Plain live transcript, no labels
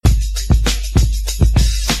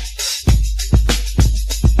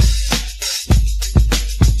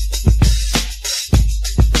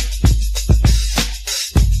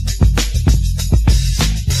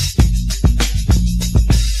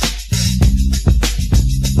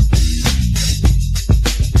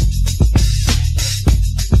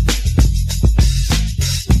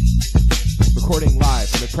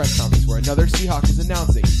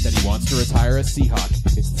a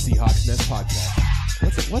Seahawk. It's the Seahawks Nest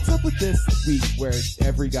Podcast. What's up with this week where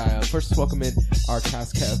every guy... first, let's welcome in our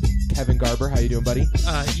cast Kevin Garber. How you doing, buddy?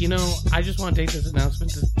 I just want to take this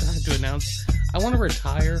announcement to announce I want to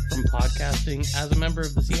retire from podcasting as a member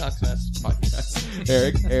of the Seahawks Nest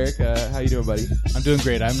Podcast. Eric, how you doing, buddy? I'm doing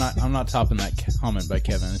great. I'm not topping that comment by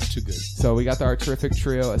Kevin. It's too good. So we got our terrific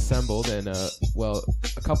trio assembled, and a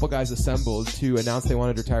couple guys assembled to announce they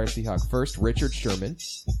wanted to retire Seahawk. First, Richard Sherman,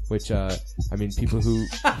 which people who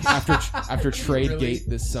after trade gate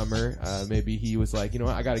this summer, maybe he was like, you know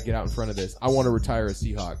what, I got to get out in front of this. I want to retire a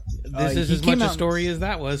Seahawk. This is as much a story as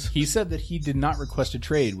that was. He said that he did not request a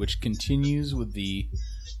trade, which continues with the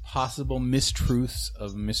possible mistruths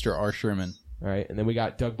of Mr. R. Sherman. All right, and then we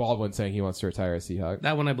got Doug Baldwin saying he wants to retire a Seahawk.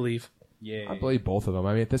 That one I believe. Yeah, I believe both of them.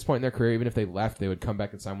 I mean, at this point in their career, even if they left, they would come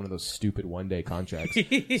back and sign one of those stupid one-day contracts.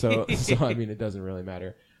 so I mean, it doesn't really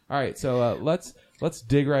matter. All right, so let's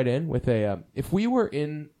dig right in with a. If we were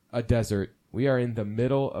in a desert, we are in the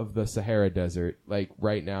middle of the Sahara Desert, like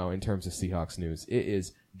right now in terms of Seahawks news. It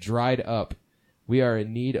is dried up. We are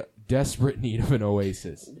in desperate need of an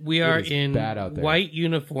oasis. We are in bad out there. White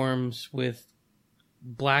uniforms with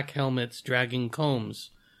black helmets dragging combs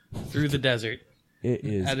through the desert. It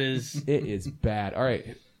is bad. All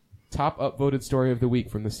right. Top upvoted story of the week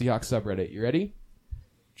from the Seahawks subreddit. You ready?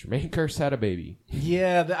 Jermaine Kearse had a baby.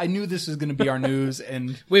 Yeah, I knew this was going to be our news.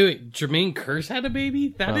 And Wait. Jermaine Kearse had a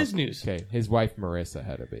baby? That is news. Okay. His wife, Marissa,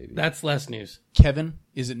 had a baby. That's less news. Kevin,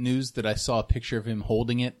 is it news that I saw a picture of him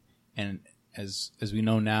holding it? And as we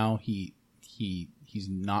know now, he's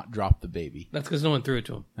not dropped the baby. That's because no one threw it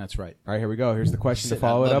to him. That's right. All right, here we go. Here's the question to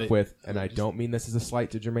follow it up with. And I don't mean this as a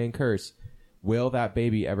slight to Jermaine Kearse. Will that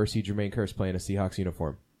baby ever see Jermaine Kearse play in a Seahawks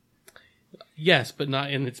uniform? Yes, but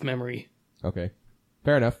not in its memory. Okay.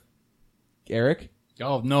 Fair enough. Eric?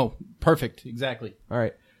 Oh, no. Perfect. Exactly. All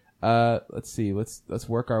right. Let's see. Let's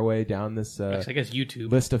work our way down this I guess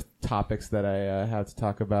YouTube. list of topics that I have to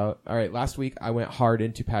talk about. All right. Last week, I went hard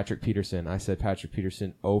into Patrick Peterson. I said Patrick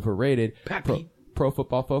Peterson overrated. Pro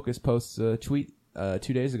Football Focus posts a tweet 2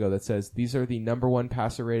 days ago that says, these are the number one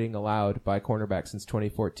passer rating allowed by cornerback since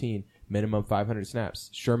 2014. Minimum 500 snaps.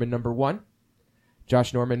 Sherman, number 1.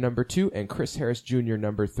 Josh Norman, number 2. And Chris Harris Jr.,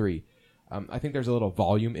 number 3. I think there's a little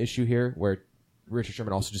volume issue here where Richard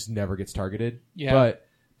Sherman also just never gets targeted. Yeah.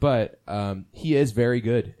 But he is very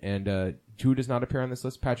good. And who does not appear on this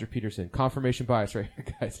list? Patrick Peterson. Confirmation bias right here,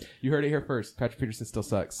 guys. You heard it here first. Patrick Peterson still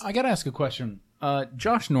sucks. I got to ask a question.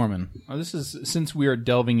 Josh Norman, this is since we are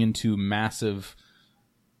delving into massive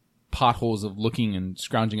potholes of looking and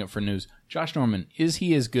scrounging up for news. Josh Norman, is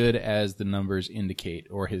he as good as the numbers indicate,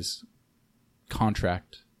 or his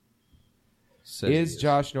contract says? Is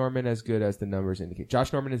Josh Norman as good as the numbers indicate?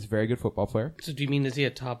 Josh Norman is a very good football player. So do you mean, is he a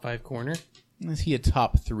top 5 corner? Is he a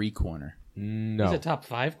top 3 corner? No. He's a top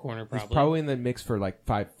 5 corner, probably. He's probably in the mix for like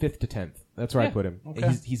 5th to 10th. That's where I put him. Okay.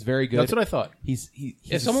 He's very good. That's what I thought.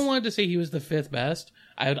 If someone wanted to say he was the 5th best,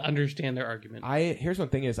 I would understand their argument. Here's one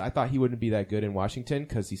thing is, I thought he wouldn't be that good in Washington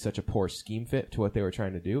because he's such a poor scheme fit to what they were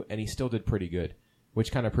trying to do, and he still did pretty good,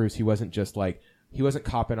 which kind of proves he wasn't just like, he wasn't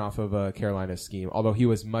copping off of a Carolina scheme, although he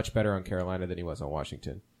was much better on Carolina than he was on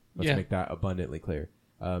Washington. Let's make that abundantly clear.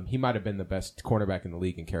 He might have been the best cornerback in the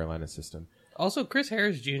league in Carolina's system. Also, Chris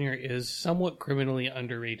Harris Jr. is somewhat criminally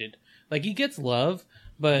underrated. Like, he gets love,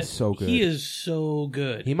 but he is so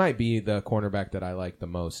good. He might be the cornerback that I like the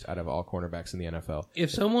most out of all cornerbacks in the NFL.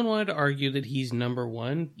 If someone wanted to argue that he's number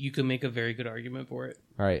 1, you could make a very good argument for it.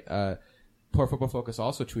 All right. Pro Football Focus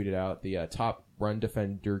also tweeted out the top run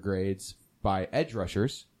defender grades by edge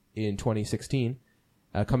rushers in 2016.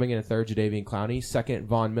 Coming in a 3rd, Jadeveon Clowney. 2nd,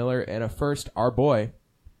 Von Miller. And a 1st, our boy,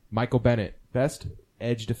 Michael Bennett. Best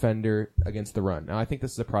edge defender against the run. Now, I think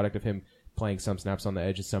this is a product of him playing some snaps on the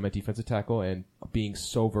edge and some at defensive tackle and being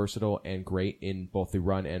so versatile and great in both the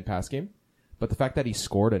run and pass game. But the fact that he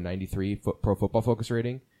scored a 93 Pro Football Focus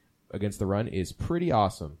rating against the run is pretty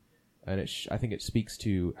awesome. And I think it speaks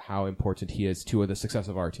to how important he is to the success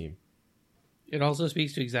of our team. It also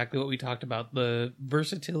speaks to exactly what we talked about, the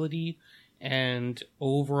versatility and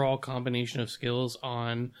overall combination of skills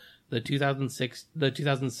on the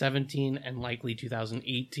 2017 and likely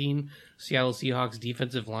 2018 Seattle Seahawks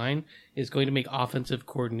defensive line is going to make offensive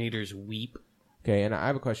coordinators weep. Okay, and I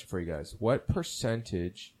have a question for you guys. What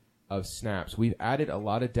percentage of snaps? We've added a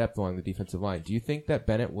lot of depth along the defensive line. Do you think that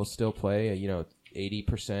Bennett will still play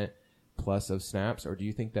 80% plus of snaps, or do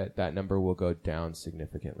you think that that number will go down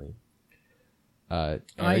significantly? I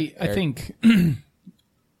think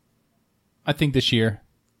I think this year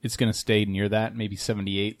it's going to stay near that, maybe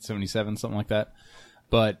 78, 77, something like that.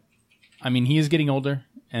 But, I mean, he is getting older,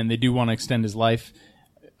 and they do want to extend his life.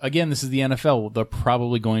 again, this is the NFL. They're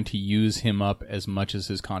probably going to use him up as much as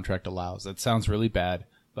his contract allows. That sounds really bad,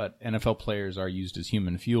 but NFL players are used as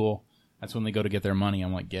human fuel. That's when they go to get their money.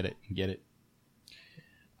 I'm like, get it.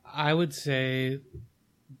 I would say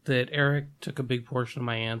that Eric took a big portion of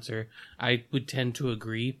my answer. I would tend to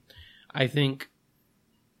agree. I think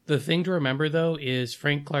the thing to remember, though, is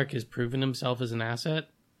Frank Clark has proven himself as an asset.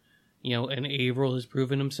 And Averill has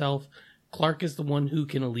proven himself. Clark is the one who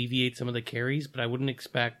can alleviate some of the carries, but I wouldn't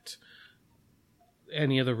expect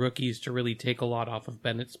any of the rookies to really take a lot off of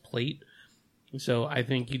Bennett's plate. So I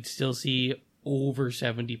think you'd still see over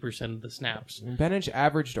 70% of the snaps. Bennett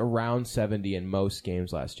averaged around 70 in most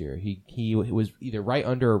games last year. He was either right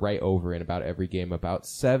under or right over in about every game, about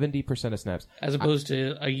 70% of snaps. As opposed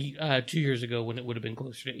to 2 years ago when it would have been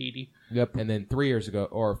closer to 80. Yep, and then 3 years ago,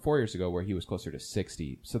 or 4 years ago, where he was closer to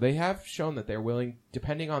 60. So they have shown that they're willing,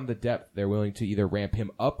 depending on the depth, they're willing to either ramp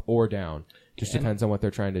him up or down. Just depends on what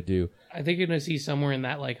they're trying to do. I think you're going to see somewhere in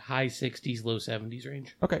that high 60s, low 70s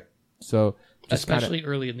range. Okay. So especially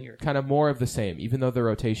early in the year. Kind of more of the same. Even though the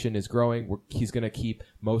rotation is growing, he's going to keep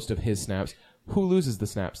most of his snaps. Who loses the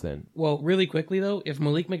snaps then? Well, really quickly, though, if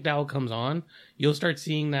Malik McDowell comes on, you'll start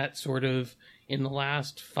seeing that sort of in the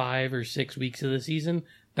last 5 or 6 weeks of the season.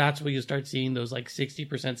 That's where you'll start seeing those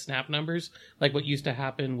 60% snap numbers, like what used to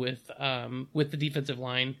happen with the defensive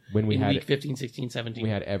line when we in had week 15, 16, 17. We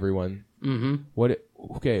had everyone. Mm-hmm.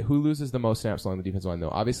 Okay, who loses the most snaps along the defensive line, though?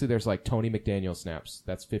 Obviously, there's Tony McDaniel snaps.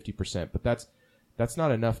 That's 50%, but that's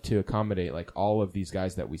not enough to accommodate all of these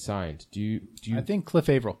guys that we signed. Do you? I think Cliff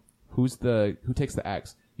Averill. Who takes the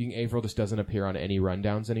X? You think Averill just doesn't appear on any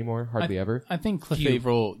rundowns anymore? Hardly ever? I think Cliff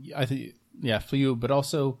Averill, Few, but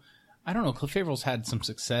also, I don't know, Cliff Averill's had some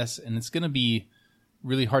success, and it's going to be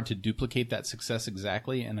really hard to duplicate that success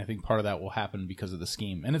exactly, and I think part of that will happen because of the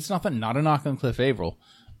scheme. And it's not a knock on Cliff Averill,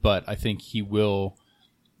 but I think he will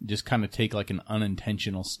just kind of take an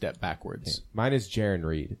unintentional step backwards. Okay. Mine is Jaron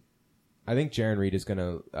Reed. I think Jaron Reed is going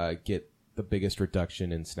to get the biggest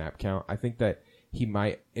reduction in snap count. I think that he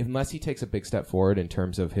might, unless he takes a big step forward in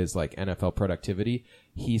terms of his NFL productivity,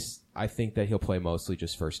 I think that he'll play mostly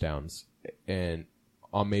just first downs and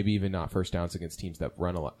maybe even not first downs against teams that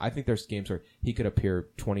run a lot. I think there's games where he could appear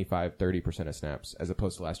 25, 30% of snaps as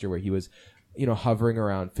opposed to last year where he was, hovering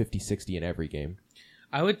around 50, 60 in every game.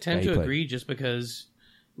 I would tend to agree just because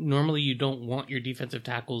normally you don't want your defensive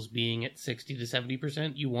tackles being at 60 to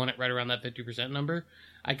 70%. You want it right around that 50% number.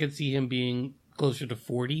 I could see him being closer to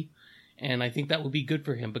 40. And I think that would be good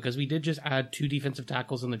for him because we did just add 2 defensive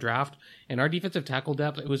tackles in the draft. And our defensive tackle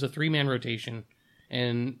depth, it was a 3-man rotation.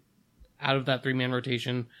 And out of that 3-man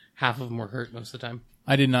rotation, half of them were hurt most of the time.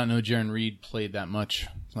 I did not know Jaron Reed played that much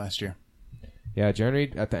last year. Yeah, Jaron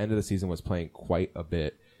Reed at the end of the season was playing quite a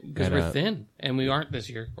bit. Because we're thin, and we aren't this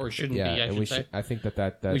year. Or shouldn't be, I should say. I think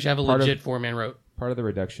that we should have a legit 4-man rote. Part of the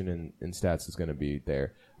reduction in stats is going to be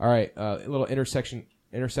there. All right, a little intersection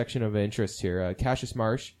of interest here. Cassius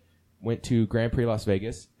Marsh went to Grand Prix Las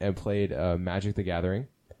Vegas and played Magic the Gathering.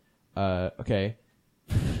 Okay.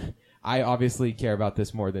 I obviously care about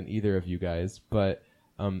this more than either of you guys, but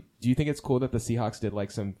do you think it's cool that the Seahawks did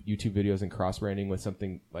some YouTube videos and cross-branding with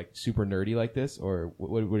something super nerdy like this? Or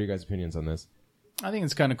what are your guys' opinions on this? I think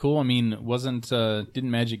it's kind of cool. I mean,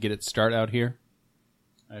 didn't Magic get its start out here?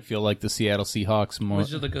 I feel like the Seattle Seahawks...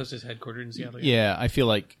 Wizards of the Coast is headquartered in Seattle. Yeah, I feel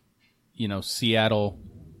like, Seattle...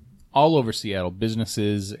 all over Seattle,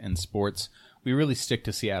 businesses and sports, we really stick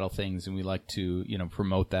to Seattle things, and we like to,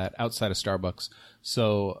 promote that outside of Starbucks.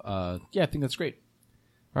 So, I think that's great.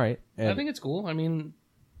 All right. I think it's cool. I mean,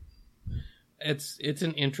 it's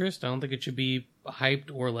an interest. I don't think it should be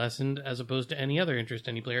hyped or lessened as opposed to any other interest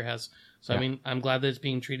any player has. So, yeah. I mean, I'm glad that it's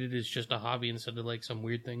being treated as just a hobby instead of some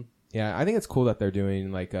weird thing. Yeah, I think it's cool that they're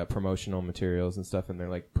doing promotional materials and stuff, and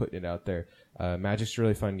they're putting it out there. Magic's a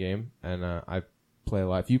really fun game, and I play a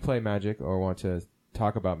lot. If you play Magic or want to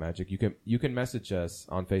talk about Magic, you can message us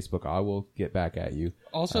on Facebook. I will get back at you.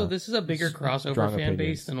 Also, this is a bigger crossover fan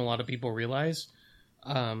base than a lot of people realize.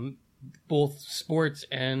 Both sports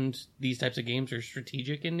and these types of games are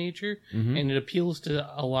strategic in nature, and it appeals to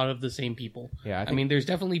a lot of the same people. Yeah, I mean, there's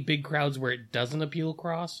definitely big crowds where it doesn't appeal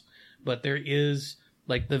across, but there is...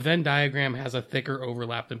 the Venn diagram has a thicker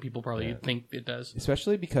overlap than people probably think it does.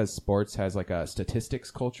 Especially because sports has a statistics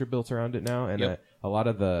culture built around it now, and a lot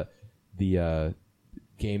of the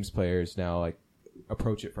games players now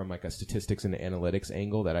approach it from a statistics and analytics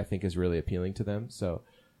angle that I think is really appealing to them. So,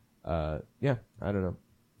 I don't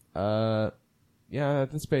know.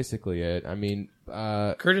 That's basically it. I mean,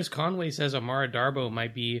 Curtis Conway says Amara Darboh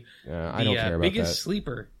might be I don't care about biggest that.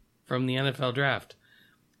 sleeper from the NFL draft.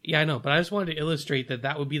 Yeah, I know, but I just wanted to illustrate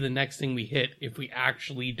that would be the next thing we hit if we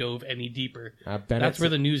actually dove any deeper. That's where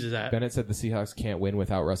the news is at. Bennett said the Seahawks can't win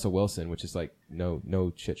without Russell Wilson, which is like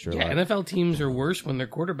no shit sure. Yeah, NFL teams are worse when their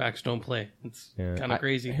quarterbacks don't play. It's kind of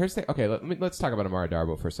crazy. Here's the okay. Let's talk about Amara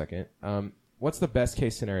Darboh for a second. What's the best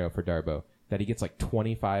case scenario for Darboh? That he gets like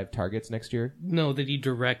 25 targets next year? No, that he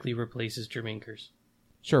directly replaces Jermaine Kearse.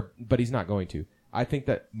 Sure, but he's not going to. I think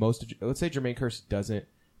that let's say Jermaine Kearse doesn't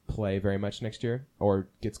play very much next year or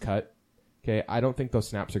gets cut. Okay, I don't think those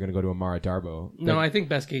snaps are going to go to Amara Darboh. No, I think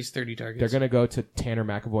best case 30 targets. They're going to go to Tanner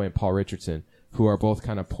McAvoy and Paul Richardson, who are both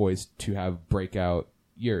kind of poised to have breakout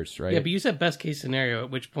years, right? Yeah, but you said best case scenario,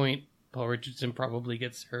 at which point Paul Richardson probably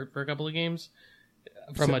gets hurt for a couple of games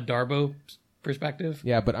from a Darboh perspective.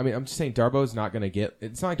 Yeah, but I mean, I'm just saying Darboh's not going to get...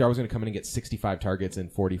 It's not like Darboh's going to come in and get 65 targets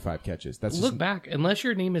and 45 catches. Look back. Unless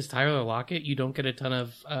your name is Tyler Lockett, you don't get a ton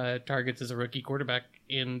of targets as a rookie quarterback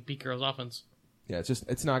in Pete Carroll's offense. Yeah,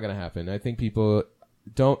 it's not going to happen. I think people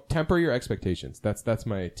don't temper your expectations. That's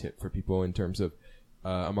my tip for people in terms of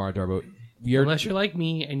Amara Darboh. Unless you're like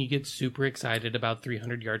me and you get super excited about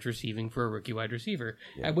 300 yards receiving for a rookie wide receiver,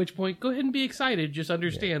 at which point go ahead and be excited. Just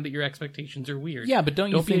understand that your expectations are weird. Yeah, but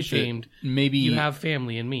don't be think ashamed? Maybe you have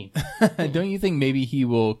family in me. Don't you think maybe he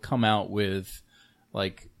will come out with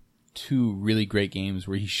like 2 really great games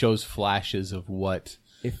where he shows flashes of what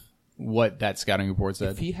that scouting report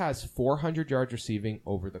said? If he has 400 yards receiving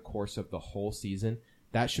over the course of the whole season,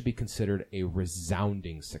 that should be considered a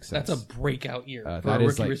resounding success. That's a breakout year for a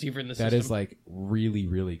rookie receiver in the system. That is like really,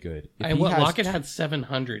 really good. Lockett had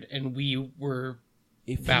 700, and we were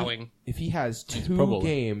vowing. If he has 2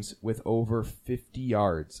 games with over 50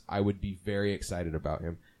 yards, I would be very excited about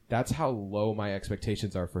him. That's how low my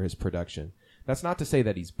expectations are for his production. That's not to say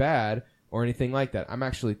that he's bad or anything like that. I'm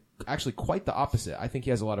actually quite the opposite. I think he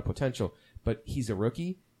has a lot of potential, but he's a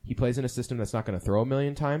rookie. He plays in a system that's not going to throw a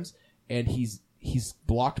million times, and he's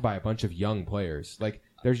blocked by a bunch of young players. Like,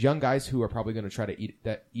 there's young guys who are probably going to try to eat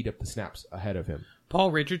up the snaps ahead of him.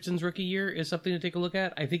 Paul Richardson's rookie year is something to take a look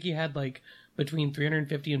at. I think he had like between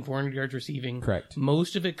 350 and 400 yards receiving. Correct.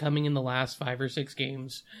 Most of it coming in the last 5 or 6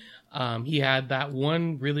 games. He had that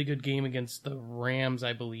one really good game against the Rams,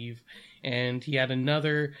 I believe. And he had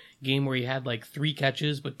another game where he had like 3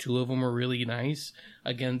 catches, but 2 of them were really nice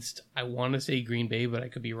against, I want to say Green Bay, but I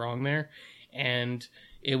could be wrong there. And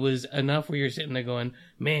it was enough where you're sitting there going,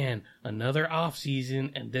 man, another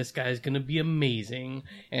offseason, and this guy's going to be amazing.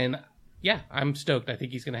 And yeah, I'm stoked. I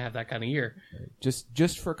think he's going to have that kind of year.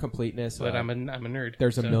 Just for completeness. But I'm a nerd.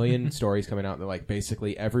 There's a million stories coming out that like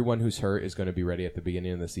basically everyone who's hurt is going to be ready at the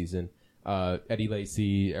beginning of the season. Eddie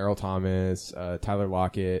Lacy, Errol Thomas, Tyler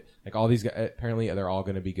Lockett, like all these guys, apparently they're all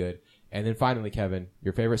going to be good. And then finally, Kevin,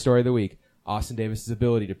 your favorite story of the week, Austin Davis'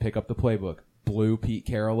 ability to pick up the playbook blew Pete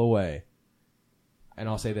Carroll away. And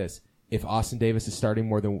I'll say this. If Austin Davis is starting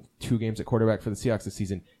more than 2 games at quarterback for the Seahawks this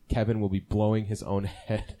season, Kevin will be blowing his own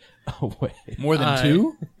head away. More than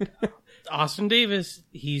 2? Austin Davis,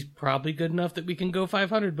 he's probably good enough that we can go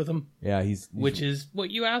 500 with him. Yeah, which is what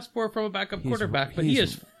you asked for from a backup quarterback. But he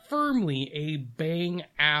is firmly a bang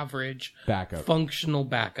average functional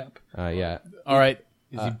backup. Yeah. All right.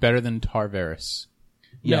 Is he better than Tarveris?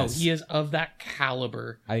 Yes. No, he is of that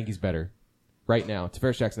caliber. I think he's better. Right now.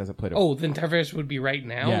 Tavares Jackson hasn't played. Then Tarveris would be right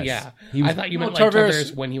now? Yes. Yeah. I thought you meant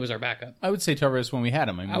Tarveris when he was our backup. I would say Tarveris when we had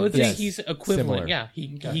him. I would say he's equivalent. Similar. Yeah.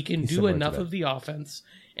 He can do enough of the offense,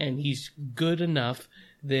 and he's good enough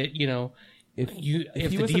that,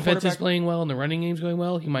 if the defense is playing well and the running game's going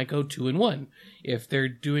well, he might go 2-1. If they're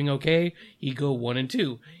doing okay, he go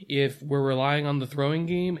 1-2. If we're relying on the throwing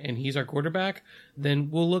game and he's our quarterback, then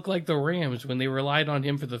we'll look like the Rams when they relied on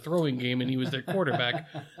him for the throwing game and he was their quarterback.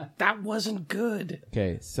 That wasn't good.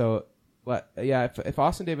 Okay, so if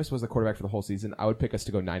Austin Davis was the quarterback for the whole season, I would pick us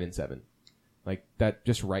to go 9-7. Like that,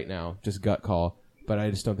 just right now, just gut call. But I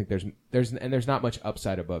just don't think there's not much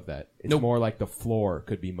upside above that. It's more like the floor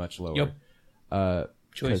could be much lower. Yep.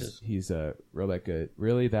 Choices. He's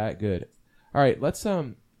really that good. All right, let's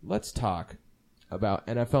talk about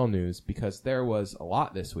NFL news because there was a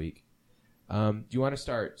lot this week. Do you want to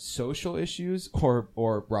start social issues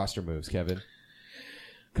or roster moves, Kevin?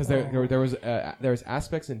 Because there was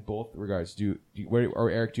aspects in both regards. Or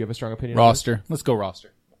Eric, do you have a strong opinion? Roster. Let's go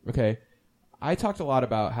roster. Okay, I talked a lot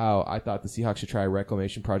about how I thought the Seahawks should try a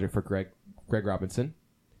reclamation project for Greg Robinson.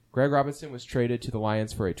 Greg Robinson was traded to the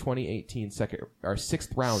Lions for a 2018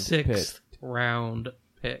 sixth round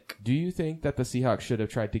pick. Do you think that the Seahawks should have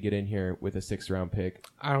tried to get in here with a 6th round pick?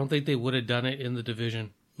 I don't think they would have done it in the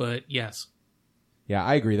division, but yes. Yeah,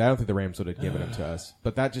 I agree. I don't think the Rams would have given him to us,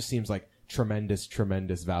 but that just seems like tremendous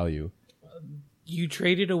value. You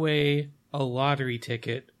traded away a lottery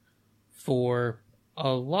ticket for a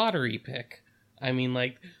lottery pick. I mean,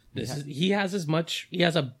 like, he has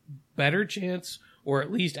a better chance, or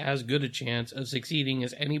at least as good a chance of succeeding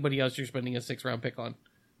as anybody else you're spending a 6th-round pick on.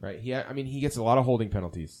 Right. He gets a lot of holding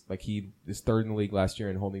penalties. Like, he is 3rd in the league last year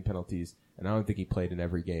in holding penalties, and I don't think he played in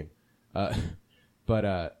every game.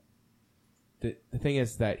 But the thing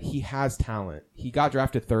is that he has talent. He got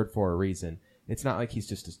drafted 3rd for a reason. It's not like he's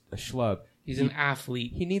just a schlub. He's an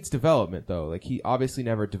athlete. He needs development, though. Like, he obviously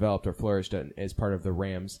never developed or flourished as part of the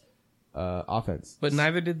Rams' offense. But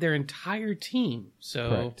neither did their entire team. So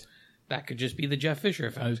Correct. That could just be the Jeff Fisher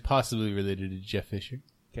effect. I was possibly related to Jeff Fisher.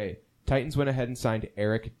 Okay. Titans went ahead and signed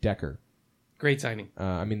Eric Decker. Great signing.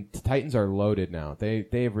 The Titans are loaded now. They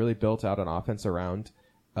have really built out an offense around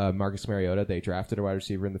Marcus Mariota. They drafted a wide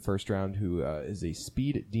receiver in the 1st round who is a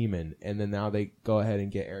speed demon, and then now they go ahead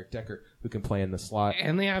and get Eric Decker, who can play in the slot.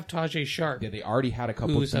 And they have Tajay Sharp. Yeah, they already had a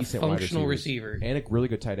couple who's decent a wide functional receivers receiver and a really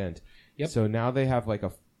good tight end. Yep. So now they have like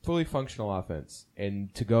a fully functional offense,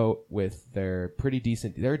 and to go with their pretty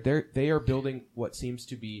decent, they are building what seems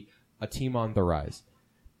to be a team on the rise.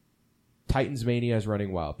 Titans mania is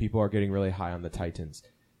running wild. People are getting really high on the Titans.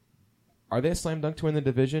 Are they a slam dunk to win the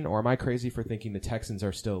division, or am I crazy for thinking the Texans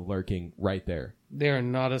are still lurking right there? They are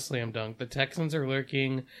not a slam dunk. The Texans are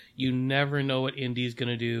lurking. You never know what Indy's going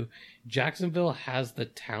to do. Jacksonville has the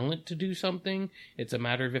talent to do something. It's a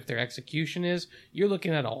matter of if their execution is. You're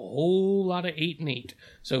looking at a whole lot of 8-8.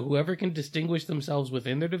 So whoever can distinguish themselves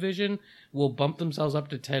within their division will bump themselves up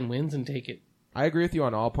to 10 wins and take it. I agree with you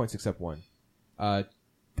on all points except one.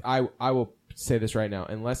 I will say this right now.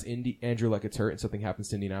 Unless Andrew Luck gets hurt and something happens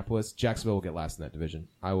to Indianapolis, Jacksonville will get last in that division.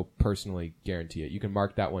 I will personally guarantee it. You can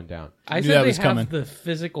mark that one down. I said they have the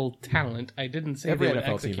physical talent. I didn't say every they would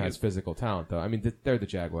NFL execute. team has physical talent, though. I mean, they're the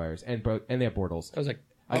Jaguars, and they have Bortles. I was like,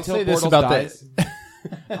 I'll say this about dies,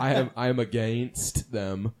 I am against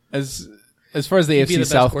them. As far as the be AFC the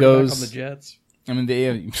best South quarterback goes, on the Jets. I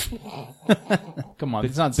mean, come on,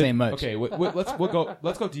 it's not saying much. Okay,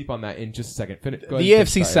 let's go deep on that in just a second. Go The ahead and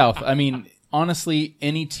AFC South, I mean, honestly,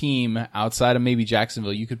 any team outside of maybe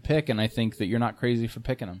Jacksonville you could pick, and I think that you're not crazy for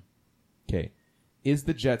picking them. Okay. Is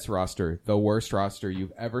the Jets roster the worst roster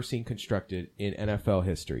you've ever seen constructed in NFL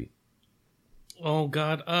history? Oh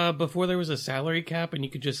God! Before there was a salary cap and you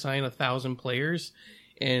could just sign 1,000 players,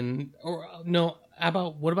 what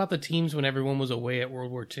about the teams when everyone was away at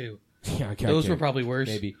World War II? Yeah, okay, Those were probably worse.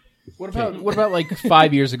 Maybe. What about like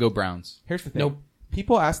 5 years ago Browns? Here's the thing. Nope.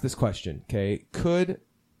 People ask this question. Okay, could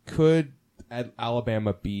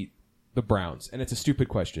Alabama beat the Browns? And it's a stupid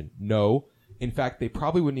question. No. In fact, they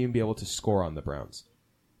probably wouldn't even be able to score on the Browns.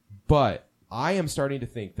 But I am starting to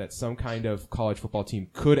think that some kind of college football team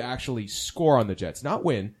could actually score on the Jets. Not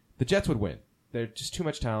win. The Jets would win. They're just too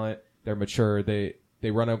much talent. They're mature. They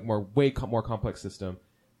run a way more complex system.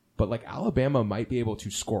 But like Alabama might be able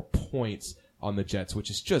to score points on the Jets,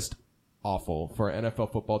 which is just awful for an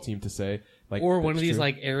NFL football team to say. Like, or one of these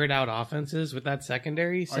like aired out offenses with that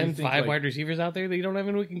secondary. Send 5 wide receivers out there that you don't have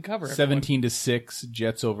anyone who can cover. 17-6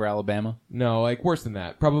 Jets over Alabama. No, like worse than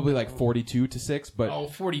that. Probably like 42-6. But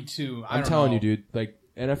 42. I'm telling you, dude. Like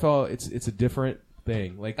NFL, it's a different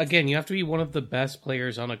thing. Like again, you have to be one of the best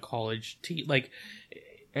players on a college team. Like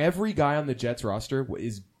every guy on the Jets roster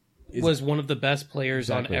was one of the best players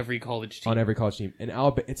exactly. on every college team. On every college team. And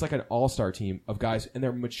Alabama, it's like an all-star team of guys, and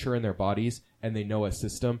they're mature in their bodies, and they know a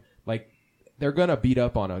system. Like, they're going to beat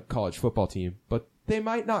up on a college football team, but they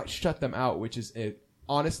might not shut them out, which is,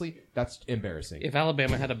 honestly, that's embarrassing. If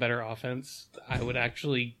Alabama had a better offense, I would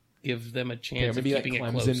actually give them a chance of keeping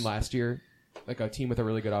like it Clemson close. Last year, like a team with a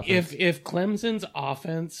really good offense. If Clemson's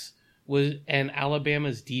offense and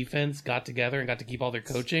Alabama's defense got together and got to keep all their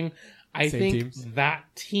coaching, I think that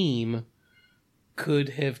team could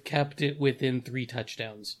have kept it within 3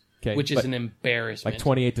 touchdowns, which is an embarrassment.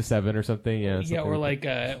 Like 28-7 or something, yeah. Yeah, or like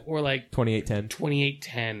 28-10.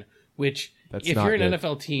 28-10, which That's if not you're an good.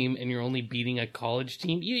 NFL team and you're only beating a college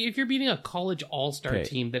team, if you're beating a college all-star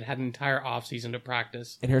team that had an entire offseason to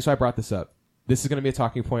practice. And here's why I brought this up. This is going to be a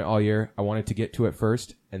talking point all year. I wanted to get to it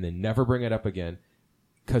first and then never bring it up again.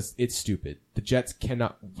 Because it's stupid. The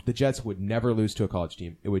Jets would never lose to a college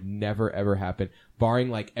team. It would never, ever happen,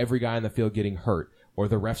 barring like every guy on the field getting hurt, or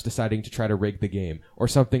the refs deciding to try to rig the game, or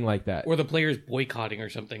something like that. Or the players boycotting or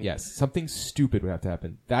something. Yes, something stupid would have to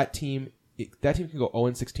happen. That team can go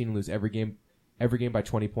 0-16 and lose every game by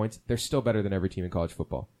 20 points. They're still better than every team in college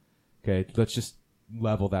football. Okay, let's just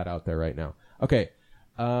level that out there right now. Okay,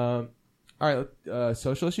 all right.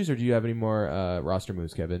 Social issues, or do you have any more roster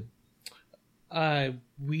moves, Kevin?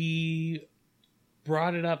 We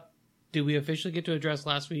brought it up. Did we officially get to address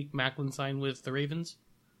last week Macklin signed with the Ravens?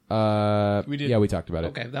 We did. Yeah, we talked about it.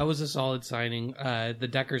 Okay, that was a solid signing. The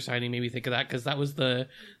Decker signing made me think of that because that was the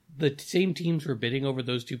same teams were bidding over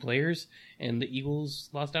those two players, and the Eagles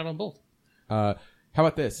lost out on both. How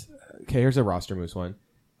about this? Okay, here's a roster moves one.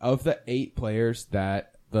 Of the 8 players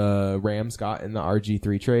that the Rams got in the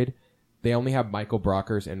RG3 trade, they only have Michael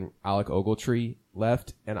Brockers and Alec Ogletree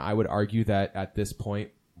left, and I would argue that at this point,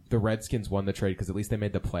 the Redskins won the trade because at least they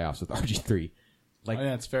made the playoffs with RG3. Like, Oh, yeah,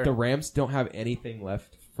 that's fair. The Rams don't have anything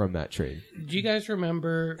left from that trade. Do you guys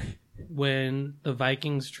remember when the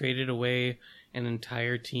Vikings traded away an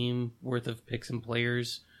entire team worth of picks and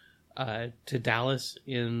players to Dallas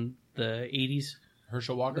in the 80s?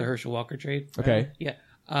 Herschel Walker? The Herschel Walker trade? Okay. Yeah.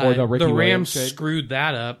 Or the Ricky Rams Williams trade? screwed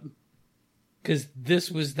that up because this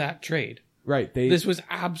was that trade. Right. This was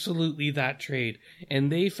absolutely that trade. And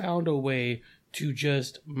they found a way to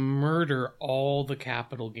just murder all the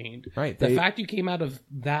capital gained. Right. The fact you came out of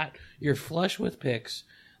that, you're flush with picks.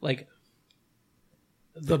 Like,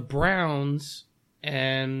 the Browns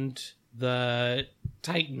and the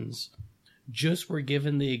Titans just were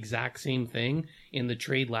given the exact same thing in the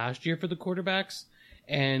trade last year for the quarterbacks.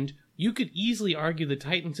 And you could easily argue the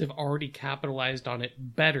Titans have already capitalized on it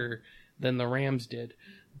better than the Rams did.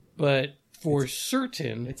 But for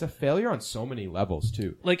certain, It's a failure on so many levels,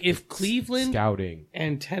 too. like if Cleveland Scouting.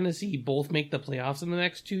 and Tennessee both make the playoffs in the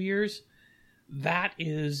next 2 years, that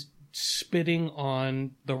is spitting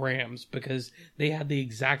on the Rams because they had the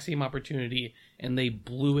exact same opportunity and they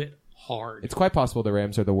blew it hard. It's quite possible the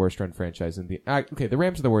Rams are the worst run franchise in the... okay, the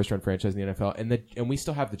Rams are the worst run franchise in the NFL, and we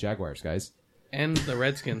still have the Jaguars, guys. And the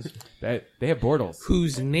Redskins, They have Bortles.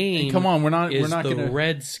 whose name Come on, we're not the gonna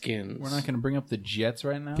Redskins. we're not gonna bring up the Jets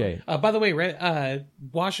right now. Okay. By the way,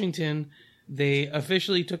 Washington, they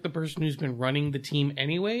officially took the person who's been running the team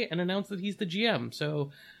anyway and announced that he's the GM.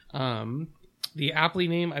 So the aptly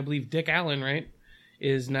name, I believe Dick Allen, right,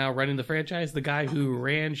 is now running the franchise. The guy who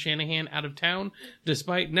ran Shanahan out of town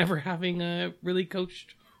despite never having really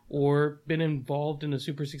coached or been involved in a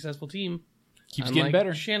super successful team. Keeps unlike getting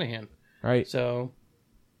better. Shanahan. All right. So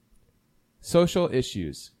Social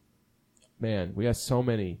issues. Man, we have so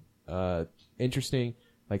many interesting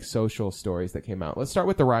social stories that came out. Let's start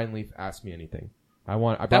with the Ryan Leaf Ask Me Anything. I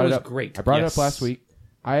brought was it up. great. I brought it Yes. up last week.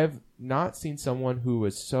 I have not seen someone who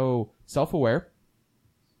was so self-aware.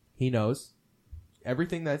 He knows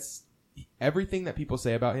everything that people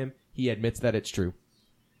say about him. He admits that it's true.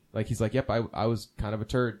 Like, he's like, yep, I was kind of a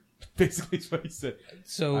turd. Basically is what he said.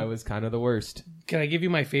 So I was kind of the worst. can I give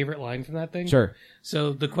you my favorite line from that thing? Sure.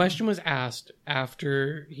 So the question was asked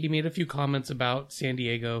after he made a few comments about San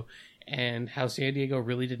Diego and how San Diego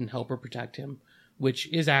really didn't help or protect him, which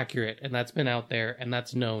is accurate, and that's been out there, and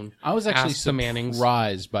that's known. I was actually Ask the Mannings.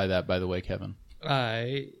 surprised by that, by the way, Kevin.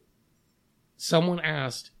 Someone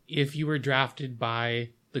asked if you were drafted by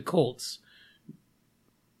the Colts,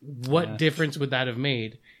 what difference would that have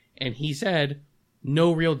made? And he said,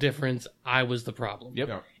 no real difference. I was the problem. Yep.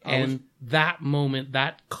 Yeah. And that moment,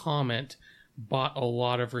 that comment bought a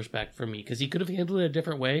lot of respect from me because he could have handled it a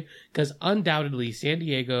different way because undoubtedly San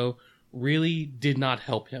Diego really did not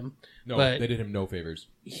help him. No, but they did him no favors.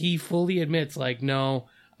 he fully admits like, no.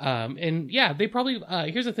 And yeah, they probably,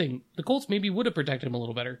 here's the thing. The Colts maybe would have protected him a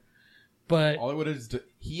little better, but All it would have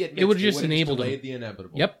It would've just enabled him. delayed the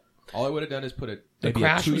inevitable. Yep. All it would have done is put The maybe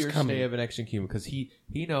crash a was 2-year coming. stay of an action cube because he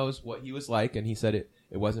knows what he was like, and he said it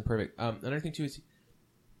wasn't perfect. Another thing too is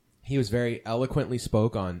he was very eloquently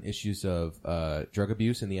spoke on issues of drug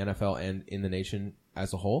abuse in the NFL and in the nation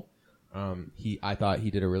as a whole. I thought he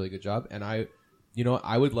did a really good job, and I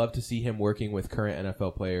would love to see him working with current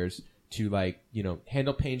NFL players to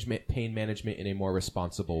handle pain management in a more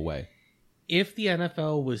responsible way. if the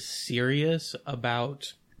NFL was serious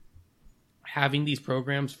about having these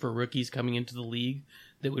programs for rookies coming into the league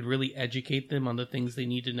that would really educate them on the things they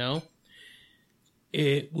need to know,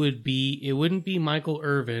 it wouldn't be Michael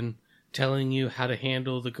Irvin telling you how to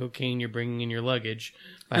handle the cocaine you're bringing in your luggage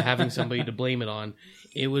by having somebody to blame it on.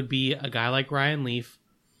 It would be a guy like Ryan Leaf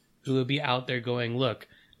who would be out there going, look,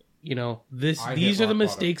 these are the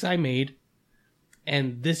mistakes I made,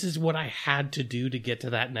 and this is what I had to do to get to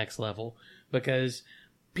that next level. Because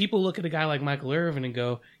people look at a guy like Michael Irvin and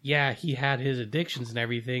go, yeah, he had his addictions and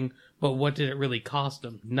everything, but what did it really cost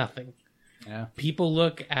him? Nothing. Yeah. People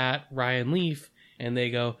look at Ryan Leaf and they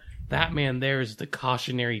go, that man there is the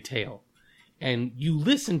cautionary tale. And you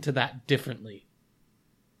listen to that differently.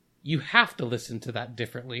 You have to listen to that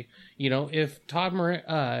differently. If Todd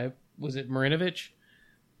was it Marinovich?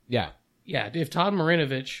 Yeah. Yeah, if Todd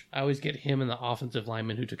Marinovich, I always get him and the offensive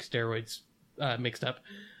lineman who took steroids mixed up.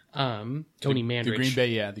 Tony Mandrich.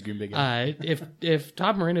 The Green Bay guy. If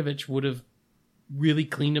Todd Marinovich would have really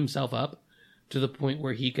cleaned himself up to the point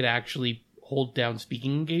where he could actually hold down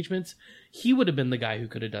speaking engagements, he would have been the guy who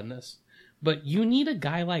could have done this. But you need a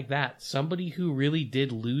guy like that, somebody who really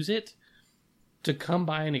did lose it, to come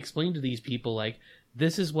by and explain to these people, like,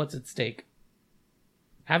 this is what's at stake.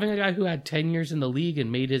 Having a guy who had 10 years in the league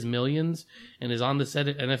and made his millions and is on the set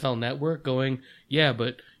at NFL Network going, yeah,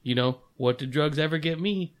 but, what did drugs ever get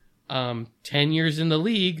me? 10 years in the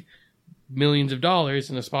league, millions of dollars,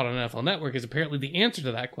 and a spot on NFL Network is apparently the answer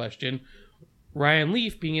to that question. Ryan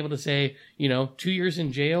Leaf being able to say, 2 years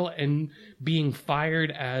in jail and being fired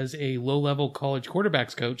as a low-level college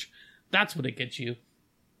quarterbacks coach, that's what it gets you.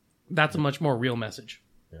 That's a much more real message.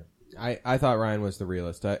 Yeah. I thought Ryan was the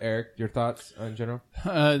realist. Eric, your thoughts in general?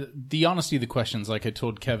 The honesty of the questions, like I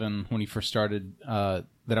told Kevin when he first started,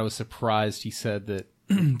 that I was surprised he said that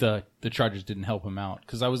the Chargers didn't help him out.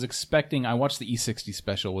 Because I watched the E60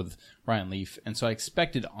 special with Ryan Leaf, and so I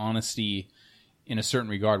expected honesty in a certain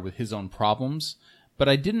regard with his own problems, but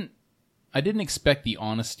I didn't expect the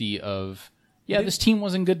honesty of, this team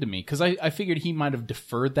wasn't good to me, because I figured he might have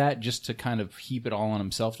deferred that just to kind of heap it all on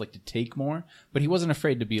himself, like to take more, but he wasn't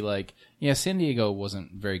afraid to be like, San Diego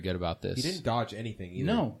wasn't very good about this. He didn't dodge anything either.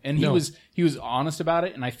 No, and he was honest about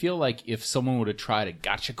it, and I feel like if someone would have tried a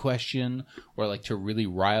gotcha question or like to really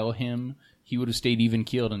rile him, he would have stayed even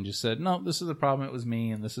keeled and just said, no, this is the problem, it was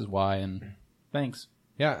me, and this is why, and thanks.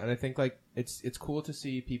 Yeah, and I think like it's cool to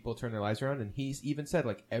see people turn their lives around, and he's even said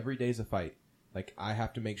like every day's a fight. Like I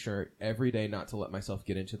have to make sure every day not to let myself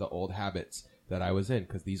get into the old habits that I was in,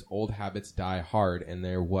 because these old habits die hard, and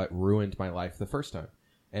they're what ruined my life the first time.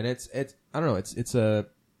 And it's I don't know, it's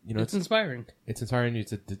inspiring. It's inspiring.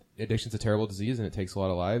 Addiction's a terrible disease, and it takes a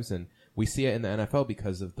lot of lives, and we see it in the NFL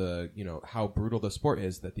because of the how brutal the sport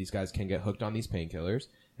is, that these guys can get hooked on these painkillers,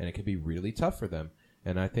 and it can be really tough for them.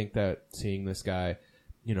 And I think that seeing this guy,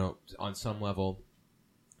 on some level,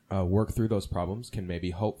 work through those problems can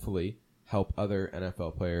maybe hopefully help other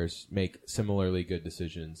NFL players make similarly good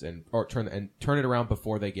decisions or turn it around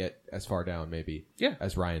before they get as far down, maybe. Yeah.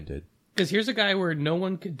 As Ryan did. Because here's a guy where no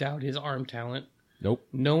one could doubt his arm talent. Nope.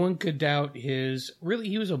 No one could doubt he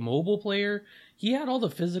was a mobile player. He had all the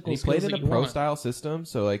physical skills. He played in a pro style system,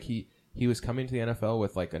 so like he was coming to the NFL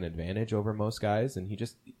with like an advantage over most guys, and he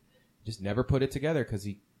just never put it together because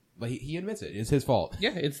he admits it. It's his fault.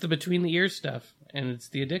 Yeah, it's the between the ears stuff, and it's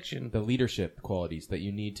the addiction. The leadership qualities that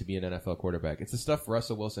you need to be an NFL quarterback. It's the stuff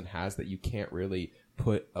Russell Wilson has that you can't really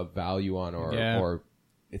put a value on or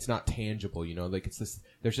it's not tangible, Like it's this.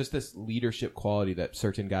 There's just this leadership quality that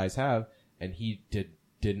certain guys have, and he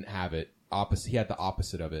didn't have it. He had the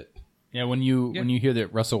opposite of it. Yeah, when you hear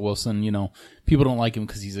that Russell Wilson, people don't like him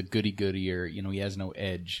because he's a goody-goody or, he has no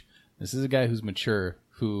edge. This is a guy who's mature,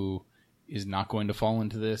 who is not going to fall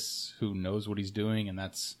into this, who knows what he's doing, and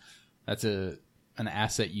that's an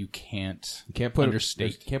asset you can't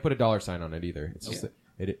understate. You can't put a dollar sign on it either.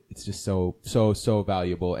 It's just so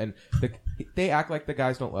valuable. And they act like the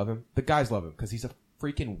guys don't love him. The guys love him because he's a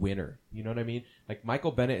freaking winner. You know what I mean? Like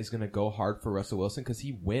Michael Bennett is going to go hard for Russell Wilson because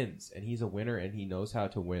he wins, and he's a winner, and he knows how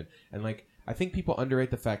to win. And like I think people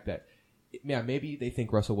underrate the fact that maybe they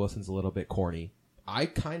think Russell Wilson's a little bit corny. I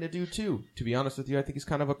kind of do too. To be honest with you, I think he's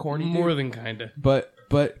kind of a corny dude. More than kind of.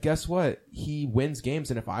 But guess what? He wins games,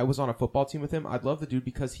 and if I was on a football team with him, I'd love the dude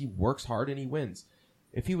because he works hard and he wins.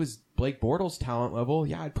 If he was Blake Bortles' talent level,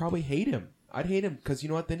 I'd probably hate him. I'd hate him because you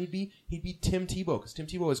know what? Then he'd be Tim Tebow because Tim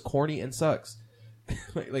Tebow is corny and sucks.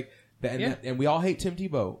 And we all hate Tim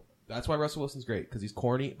Tebow. That's why Russell Wilson's great because he's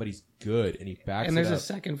corny, but he's good and he backs it up. And there's a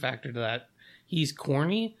second factor to that. He's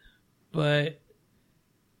corny, but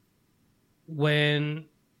when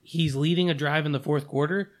he's leading a drive in the fourth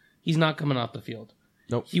quarter, he's not coming off the field.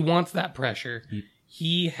 Nope. He wants that pressure.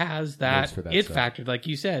 He has that it factor, like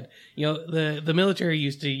you said. The military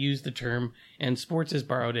used to use the term, and sports has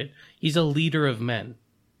borrowed it. He's a leader of men.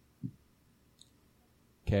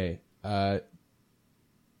 Okay. I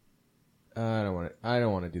don't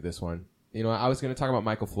want to do this one. I was going to talk about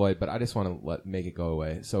Michael Floyd, but I just want to make it go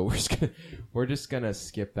away. So we're just gonna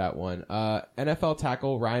skip that one. NFL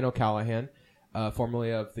tackle Ryan O'Callahan,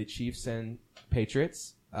 formerly of the Chiefs and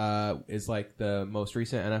Patriots, is like the most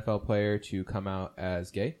recent NFL player to come out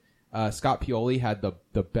as gay. Scott Pioli had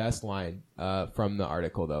the best line from the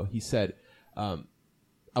article, though. He said,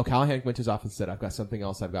 O'Callahan went to his office and said, "I've got something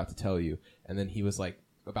else I've got to tell you." And then he was like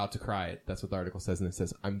about to cry. That's what the article says, and it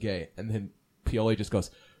says, "I'm gay." And then Pioli just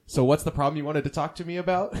goes, "So what's the problem you wanted to talk to me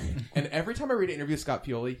about?" And every time I read an interview with Scott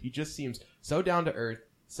Pioli, he just seems so down to earth,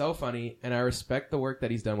 so funny, and I respect the work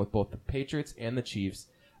that he's done with both the Patriots and the Chiefs.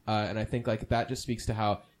 And I think like that just speaks to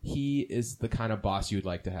how he is the kind of boss you'd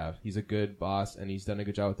like to have. He's a good boss, and he's done a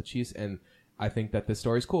good job with the Chiefs. And I think that this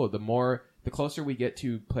story's cool. The closer we get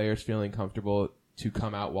to players feeling comfortable to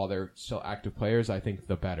come out while they're still active players, I think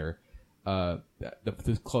the better.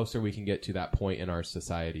 The closer we can get to that point in our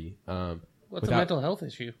society. It's a mental health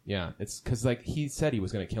issue. Yeah, it's because like he said he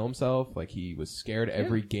was going to kill himself. Like he was scared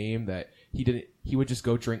every game that he would just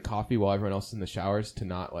go drink coffee while everyone else is in the showers to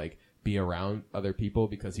not like be around other people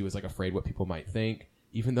because he was like afraid what people might think,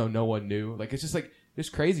 even though no one knew. Like it's just like there's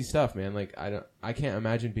crazy stuff, man. Like I can't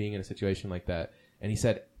imagine being in a situation like that. And he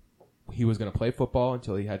said he was going to play football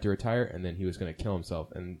until he had to retire, and then he was going to kill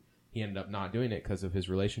himself. And he ended up not doing it because of his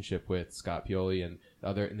relationship with Scott Pioli and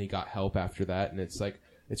he got help after that. And it's like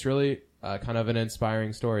it's really kind of an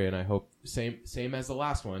inspiring story. And I hope same as the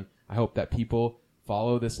last one. I hope that people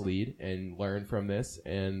follow this lead and learn from this,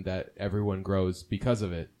 and that everyone grows because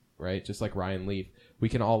of it. Right, just like Ryan Leaf, we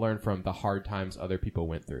can all learn from the hard times other people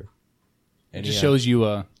went through. And it just shows you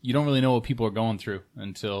you don't really know what people are going through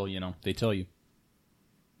until they tell you.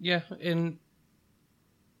 Yeah, and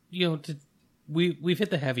we've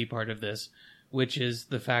hit the heavy part of this, which is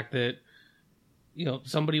the fact that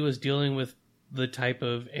somebody was dealing with the type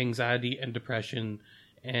of anxiety and depression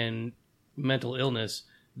and mental illness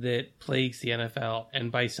that plagues the NFL,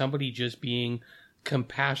 and by somebody just being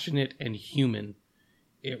compassionate and human,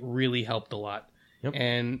 it really helped a lot. Yep.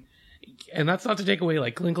 And that's not to take away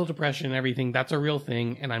like clinical depression and everything. That's a real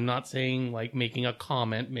thing. And I'm not saying like making a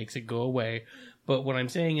comment makes it go away. But what I'm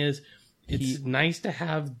saying is it's nice to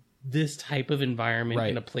have this type of environment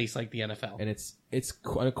in a place like the NFL. And it's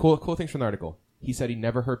cool things from the article. He said he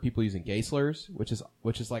never heard people using gay slurs, which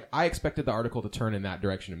is like, I expected the article to turn in that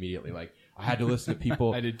direction immediately. Like I had to listen to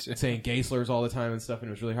people saying gay slurs all the time and stuff. And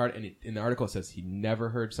it was really hard. And in the article it says he never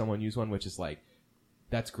heard someone use one, which is like,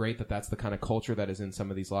 that's great that's the kind of culture that is in some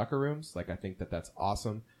of these locker rooms. Like, I think that's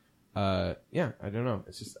awesome. I don't know.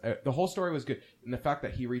 It's just, the whole story was good. And the fact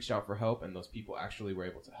that he reached out for help and those people actually were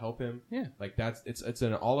able to help him. Yeah. Like it's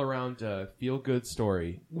an all around, feel good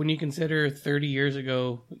story. When you consider 30 years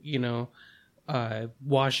ago,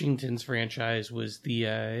 Washington's franchise was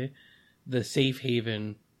the safe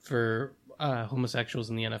haven for, homosexuals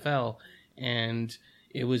in the NFL. And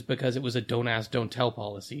it was because it was a don't ask, don't tell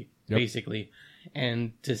policy, basically.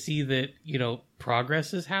 And to see that, progress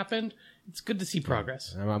has happened, it's good to see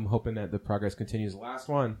progress. I'm hoping that the progress continues. Last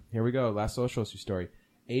one. Here we go. Last social issue story.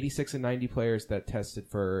 86 and 90 players that tested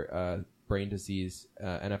for brain disease.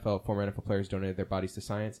 Former NFL players donated their bodies to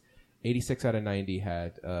science. 86 out of 90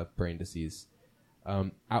 had brain disease.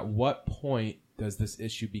 At what point does this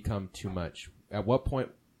issue become too much? At what point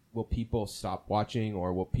will people stop watching,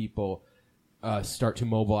 or will people start to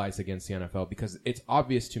mobilize against the NFL? Because it's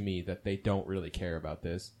obvious to me that they don't really care about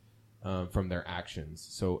this from their actions.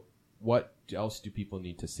 So what else do people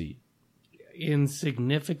need to see? In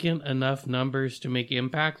significant enough numbers to make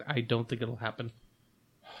impact, I don't think it'll happen.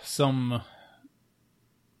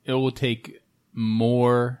 It will take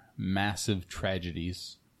more massive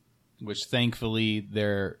tragedies, which thankfully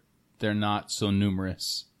they're not so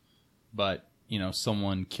numerous. But,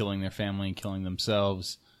 someone killing their family and killing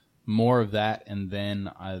themselves, more of that, and then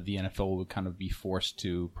the NFL would kind of be forced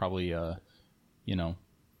to probably,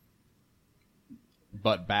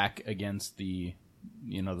 butt back against the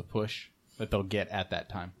push that they'll get at that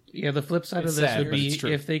time. Yeah, the flip side of this would be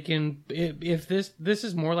if they can, if this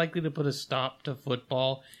is more likely to put a stop to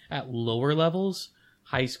football at lower levels,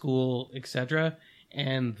 high school, etc.,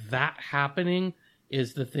 and that happening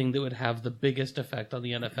is the thing that would have the biggest effect on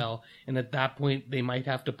the NFL. And at that point, they might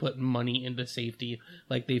have to put money into safety,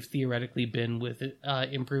 like they've theoretically been with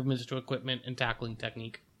improvements to equipment and tackling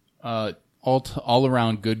technique. All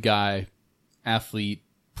around good guy, athlete,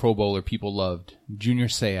 Pro Bowler, people loved. Junior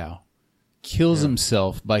Seau kills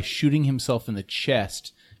himself by shooting himself in the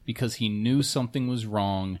chest because he knew something was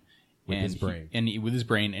wrong with his brain. With his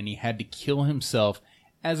brain, and he had to kill himself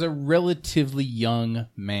as a relatively young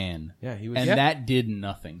man. Yeah, he was. And that did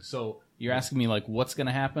nothing. So you're asking me, like, what's going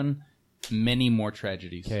to happen? Many more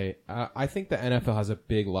tragedies. Okay, I think the NFL has a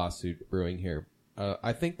big lawsuit brewing here.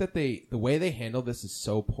 I think that the way they handle this is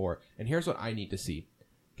so poor. And here's what I need to see.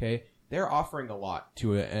 Okay, they're offering a lot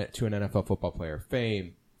to an NFL football player: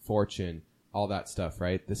 fame, fortune, all that stuff.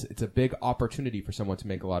 Right? It's a big opportunity for someone to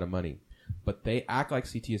make a lot of money. But they act like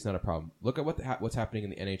CT is not a problem. Look at what's happening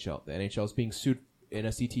in the NHL. The NHL is being sued in a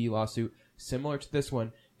CTE lawsuit similar to this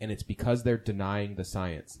one, and it's because they're denying the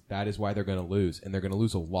science. That is why they're going to lose, and they're going to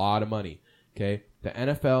lose a lot of money. Okay, the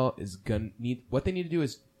NFL is going to need, what they need to do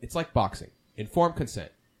is, it's like boxing, informed consent.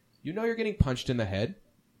 You're getting punched in the head.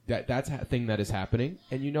 That's a thing that is happening,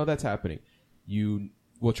 and that's happening.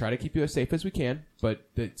 We'll try to keep you as safe as we can, but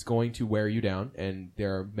it's going to wear you down, and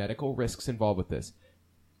there are medical risks involved with this.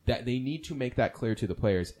 That they need to make that clear to the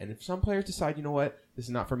players. And if some players decide, you know what, this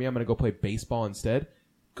is not for me, I'm going to go play baseball instead,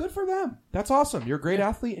 good for them. That's awesome. You're a great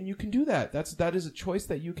athlete and you can do that. That is a choice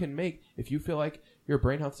that you can make if you feel like your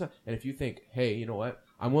brain health stuff. And if you think, hey, you know what,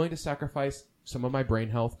 I'm willing to sacrifice some of my brain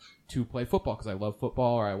health to play football because I love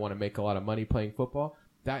football or I want to make a lot of money playing football,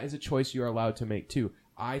 that is a choice you're allowed to make too.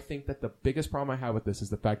 I think that the biggest problem I have with this is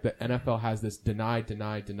the fact that NFL has this deny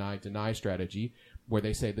strategy where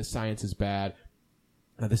they say this science is bad.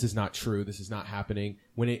 This is not true. This is not happening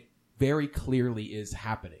when it very clearly is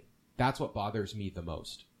happening. That's what bothers me the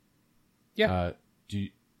most. Yeah. Do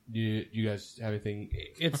you guys have anything?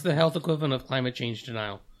 It's the health equivalent of climate change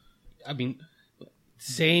denial. I mean,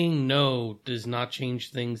 saying no does not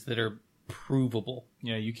change things that are provable.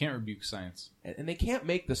 Yeah, you can't rebuke science. And they can't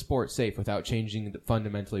make the sport safe without changing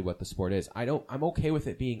fundamentally what the sport is. I'm okay with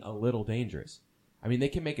it being a little dangerous. I mean, they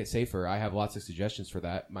can make it safer. I have lots of suggestions for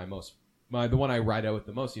that. The one I ride out with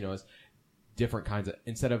the most, is different kinds of,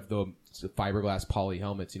 instead of the fiberglass poly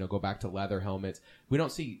helmets, go back to leather helmets. We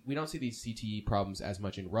don't see these CTE problems as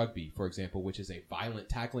much in rugby, for example, which is a violent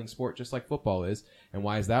tackling sport just like football is. And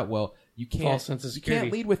why is that? Well, you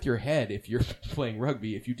can't lead with your head if you're playing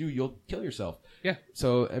rugby. If you do, you'll kill yourself. Yeah.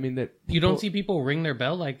 So, I mean, you don't see people ring their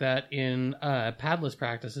bell like that in padless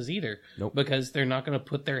practices either. Nope. Because they're not going to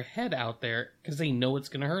put their head out there because they know it's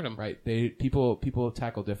going to hurt them. Right. People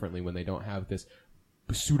tackle differently when they don't have this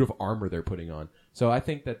suit of armor they're putting on. So I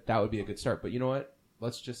think that would be a good start. But you know what?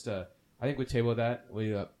 Let's just, I think we table that.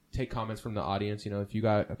 We take comments from the audience. If you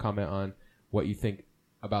got a comment on what you think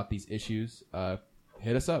about these issues,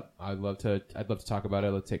 hit us up. I'd love to talk about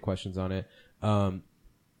it. Let's take questions on it.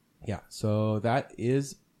 Yeah. So that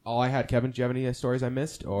is all I had. Kevin, do you have any stories I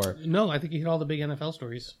missed or? No, I think you hit all the big NFL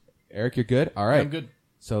stories. Eric, you're good. All right. I'm good.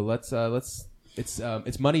 So let's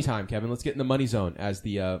it's money time, Kevin. Let's get in the money zone, as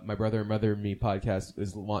the My Brother and Mother and Me podcast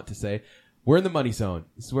is wont to say. We're in the money zone.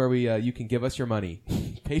 This is where you can give us your money.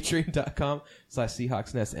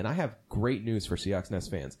 Patreon.com/Seahawks Nest. And I have great news for Seahawks Nest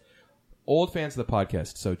fans. Old fans of the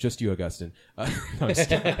podcast, so just you, Augustine. No,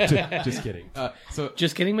 just kidding.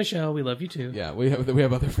 Just kidding, Michelle. We love you too. Yeah, we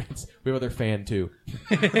have other friends. We have other fan too.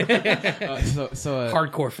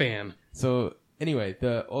 Hardcore fan. So anyway,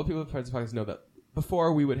 the old people of the podcast know that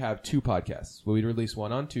before we would have two podcasts. We'd release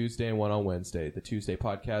one on Tuesday and one on Wednesday. The Tuesday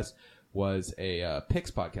podcast was a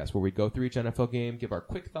picks podcast where we'd go through each NFL game, give our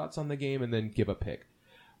quick thoughts on the game, and then give a pick.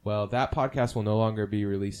 Well, that podcast will no longer be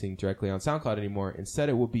releasing directly on SoundCloud anymore. Instead,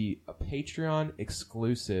 it will be a Patreon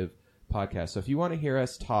exclusive podcast. So if you want to hear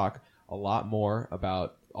us talk a lot more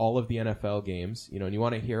about all of the NFL games, and you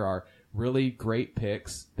want to hear our really great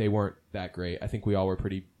picks, they weren't that great. I think we all were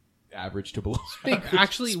pretty average to below average.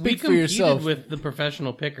 Actually, we competed with the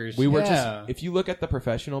professional pickers. We were just, if you look at the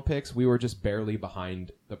professional picks, we were just barely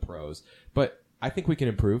behind the pros. But I think we can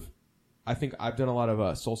improve. I think I've done a lot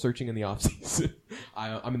of soul searching in the offseason.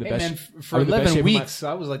 I'm in the best. Man, for 11 weeks,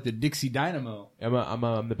 I was like the Dixie Dynamo.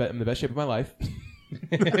 I'm the best shape of my life.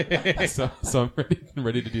 so I'm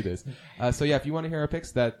ready to do this. So yeah, if you want to hear our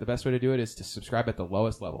picks, the best way to do it is to subscribe at the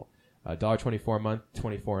lowest level. $1.24 a month,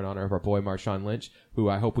 24 in honor of our boy Marshawn Lynch, who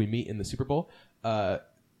I hope we meet in the Super Bowl.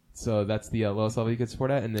 So that's the lowest level you can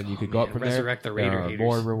support at, and then you could go up from resurrect there. The Raider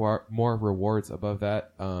haters. More rewards above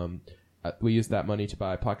that. We use that money to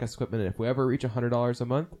buy podcast equipment, and if we ever reach $100 a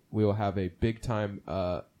month, we will have a big time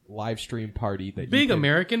live stream party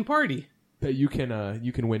American party that you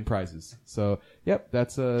can win prizes. So yep,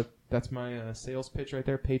 that's my sales pitch right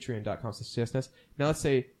there. Patreon.com/CSNS. Now let's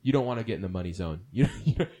say you don't want to get in the money zone. You're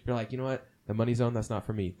like, you know what? The money zone, that's not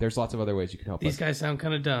for me. There's lots of other ways you can help These guys sound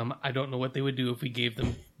kind of dumb. I don't know what they would do if we gave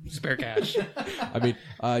them spare cash. I mean,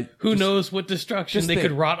 who knows what destruction they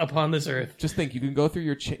could rot upon this earth. Just think, you can go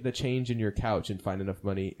through the change in your couch and find enough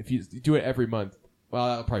money. If you do it every month, well,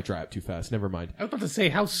 that'll probably dry up too fast. Never mind. I was about to say,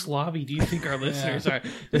 how slobby do you think our listeners are?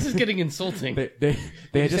 This is getting insulting. They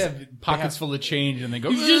just have pockets full of change, and they go,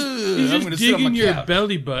 you just dig in your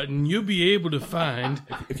belly button. You'll be able to find.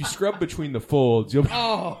 If you scrub between the folds, you'll.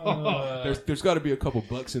 There's got to be a couple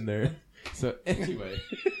bucks in there. So anyway,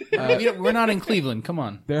 we're not in Cleveland. Come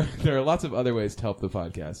on. There are lots of other ways to help the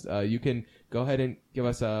podcast. You can go ahead and give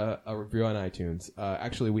us a review on iTunes.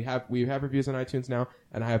 Actually, we have reviews on iTunes now,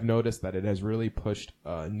 and I have noticed that it has really pushed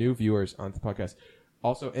new viewers onto the podcast.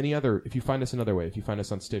 Also, if you find us another way, if you find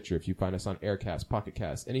us on Stitcher, if you find us on Aircast, Pocket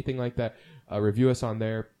Cast, anything like that, review us on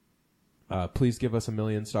there. Please give us 1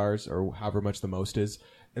 million stars or however much the most is.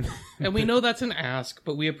 And we know that's an ask,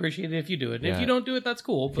 but we appreciate it if you do it. And Yeah. if you don't do it, that's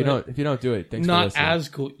cool. If you don't do it, thanks for not listening. as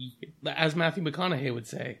cool. As Matthew McConaughey would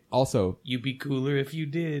say. Also, You'd be cooler if you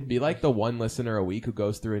did. be like the one listener a week who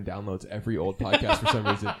goes through and downloads every old podcast for some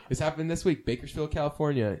reason. It's happened this week. Bakersfield,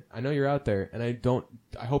 California. I know you're out there, and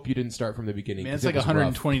I hope you didn't start from the beginning. Man, it's 'cause like it was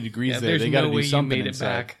 120 degrees there. There's They got to no do way you something made it inside.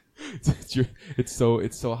 back. It's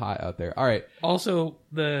so hot out there. All right. Also,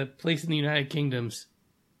 the place in the United Kingdoms.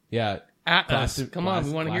 Yeah. At us. Come on,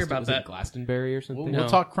 we want to hear about was that. it Glastonbury or something? We'll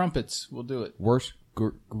talk crumpets. We'll do it.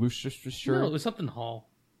 Gloucestershire. No, it was something Hall.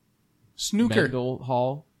 Snooker. Mendel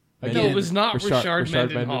Hall. No, it was not Richard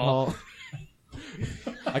Mendenhall.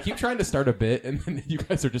 I keep trying to start a bit, and then you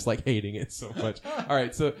guys are just like hating it so much. All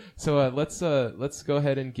right, so let's go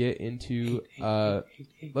ahead and get into Gotta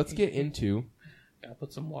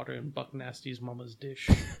put some water in Buck Nasty's mama's dish.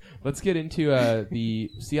 let's get into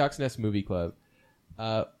the Seahawks Nest Movie Club.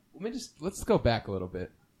 Let's go back a little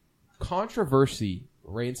bit. Controversy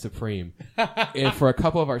reigns supreme, and for a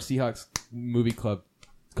couple of our Seahawks Movie Club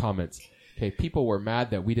comments. Okay, people were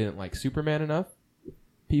mad that we didn't like Superman enough.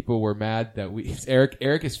 People were mad that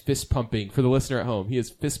Eric is fist pumping. For the listener at home, he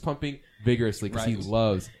is fist pumping vigorously because he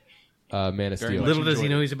loves Man of Steel. Little does he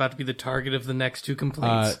know he's about to be the target of the next two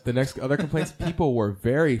complaints. The next other complaints, people were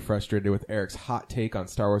very frustrated with Eric's hot take on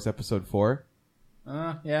Star Wars Episode 4.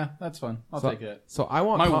 Yeah, that's fun. I'll take it. So I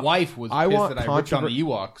want my wife was pissed that I ripped on the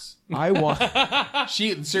Ewoks. I want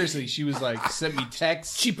She was like, sent me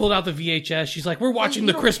texts. She pulled out the VHS. She's like, we're watching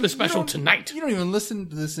the Christmas special tonight. You don't even listen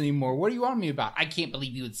to this anymore. What are you on me about? I can't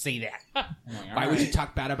believe you would say that. Like, why would you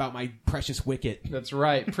talk bad about my precious Wicket? That's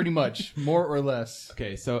right. Pretty much. More or less.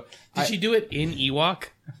 Okay, so Did she do it in Ewok?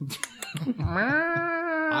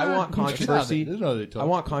 I want controversy. I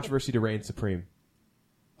want controversy to reign supreme.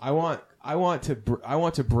 I want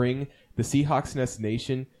to bring the Seahawks Nest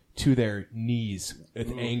Nation to their knees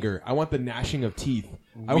with anger. I want the gnashing of teeth.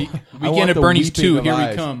 Weekend at Bernie's 2. Here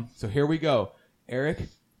we come. So here we go. Eric,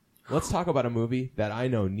 let's talk about a movie that I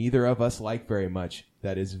know neither of us like very much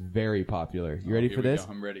that is very popular. You ready for this?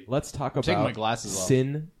 I'm ready. Let's talk about taking my glasses off.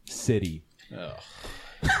 Sin City. Ugh.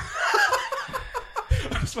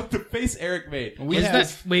 I just want the face Eric made. Wait.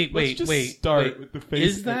 Start with the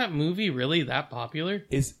face. Is that movie really that popular?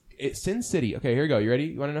 It's Sin City. Okay, here we go. You ready?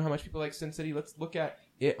 You want to know how much people like Sin City? Let's look at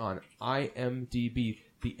it on IMDb,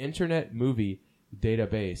 the Internet Movie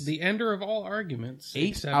Database. The ender of all arguments.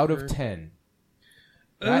 8 out of 10.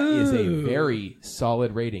 That is a very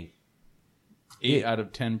solid rating. 8 out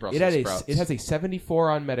of 10 Brussels sprouts. It has a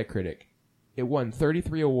 74 on Metacritic. It won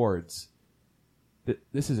 33 awards.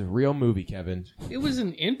 This is a real movie, Kevin. It was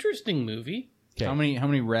an interesting movie. Okay. How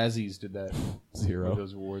many Razzies did that? 0.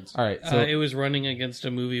 Those awards. All right, so It was running against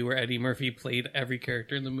a movie where Eddie Murphy played every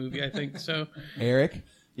character in the movie, I think. So, Eric,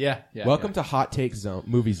 yeah. welcome to Hot Take Zone,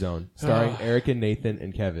 Movie Zone, starring Eric and Nathan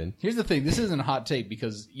and Kevin. Here's the thing: this isn't a hot take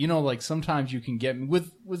because like sometimes you can get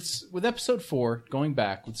with episode 4 going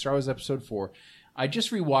back with Star Wars episode 4. I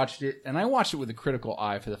just rewatched it and I watched it with a critical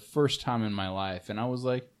eye for the first time in my life, and I was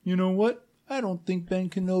like, you know what? I don't think Ben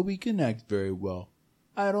Kenobi can act very well.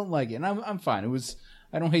 I don't like it, and I'm fine.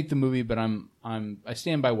 I don't hate the movie, but I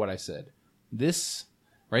stand by what I said. This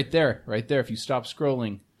right there. If you stop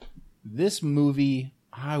scrolling, this movie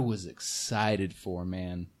I was excited for,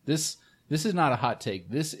 man. This is not a hot take.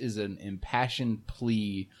 This is an impassioned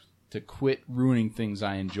plea to quit ruining things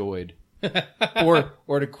I enjoyed,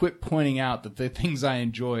 or to quit pointing out that the things I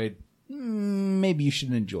enjoyed maybe you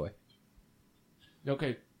shouldn't enjoy.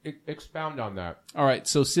 Okay, expound on that. All right,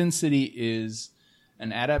 so Sin City is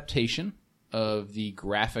an adaptation of the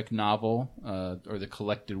graphic novel, or the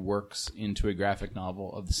collected works into a graphic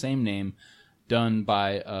novel of the same name, done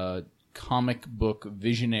by comic book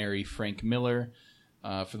visionary Frank Miller.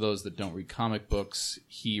 For those that don't read comic books,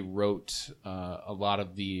 he wrote a lot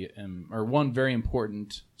of the,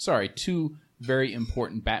 two very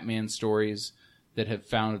important Batman stories that have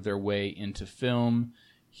found their way into film.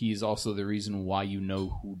 He's also the reason why you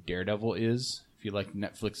know who Daredevil is. If you like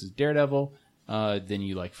Netflix's Daredevil, then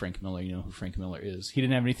you like Frank Miller. You know who Frank Miller is. He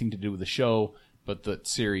didn't have anything to do with the show, but the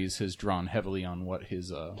series has drawn heavily on what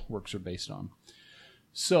his works are based on.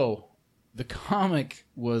 So the comic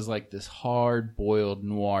was like this hard-boiled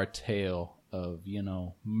noir tale of,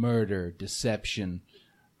 murder, deception,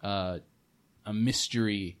 a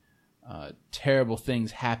mystery, terrible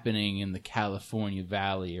things happening in the California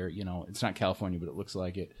Valley, or, it's not California, but it looks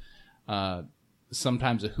like it.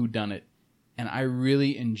 Sometimes a whodunit. And I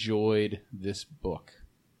really enjoyed this book.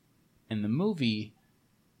 And the movie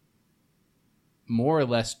more or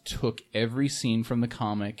less took every scene from the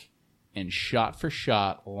comic and shot for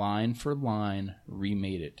shot, line for line,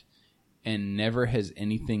 remade it. And never has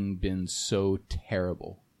anything been so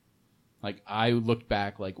terrible. Like, I looked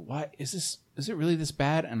back like, what? Is it really this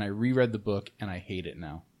bad? And I reread the book, and I hate it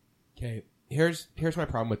now. Okay, here's my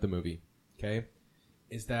problem with the movie, okay?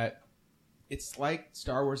 Is that it's like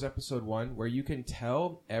Star Wars Episode 1, where you can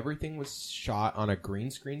tell everything was shot on a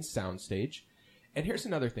green screen soundstage. And here's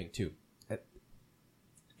another thing, too.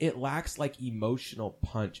 It lacks, like, emotional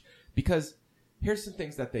punch. Because here's some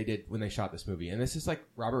things that they did when they shot this movie. And this is like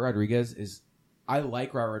Robert Rodriguez is... I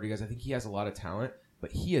like Robert Rodriguez. I think he has a lot of talent.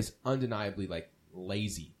 But he is undeniably, like,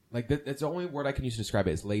 lazy. Like, that's the only word I can use to describe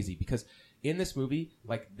it is lazy. Because in this movie,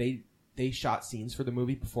 like, they shot scenes for the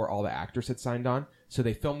movie before all the actors had signed on. So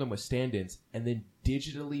they filmed them with stand-ins and then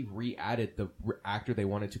digitally re-added the actor they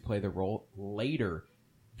wanted to play the role later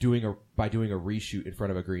by doing a reshoot in front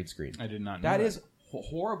of a green screen. I did not know that. That is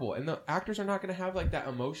horrible. And the actors are not going to have, like, that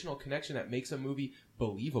emotional connection that makes a movie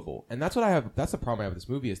believable. And that's the problem I have with this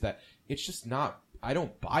movie is that it's just not... I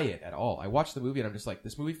don't buy it at all. I watch the movie and I'm just like,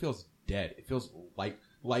 this movie feels dead. It feels like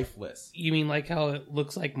lifeless. You mean like how it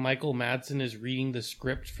looks like Michael Madsen is reading the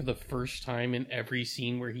script for the first time in every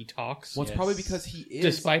scene where he talks? Well, it's probably because he is...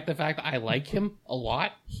 Despite the fact that I like him a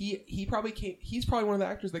lot. He's probably one of the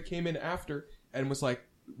actors that came in after and was like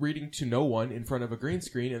reading to no one in front of a green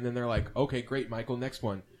screen, and then they're like, okay, great, Michael, next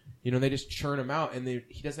one. You know, they just churn him out, and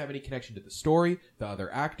he doesn't have any connection to the story, the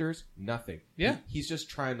other actors, nothing. Yeah. He's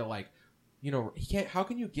just trying to, like... You know, he can't. How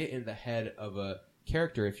can you get in the head of a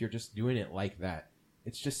character if you're just doing it like that?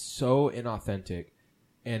 It's just so inauthentic,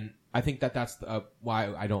 and I think that's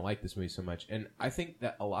why I don't like this movie so much. And I think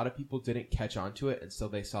that a lot of people didn't catch on to it until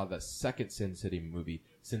they saw the second Sin City movie,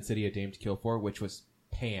 Sin City: A Dame to Kill For, which was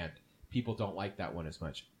panned. People don't like that one as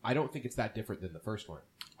much. I don't think it's that different than the first one.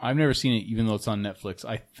 I've never seen it, even though it's on Netflix.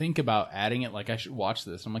 I think about adding it, like I should watch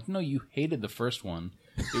this. I'm like, no, you hated the first one.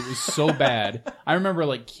 It was so bad. I remember,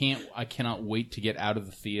 like, I cannot wait to get out of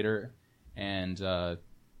the theater, and so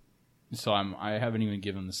I haven't even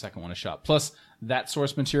given the second one a shot. Plus, that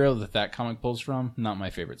source material that comic pulls from, not my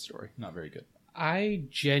favorite story. Not very good. I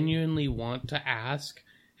genuinely want to ask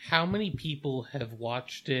how many people have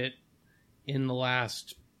watched it in the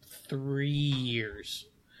last 3 years,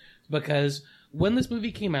 because when this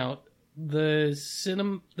movie came out, the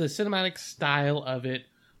cinematic style of it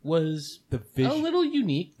was a little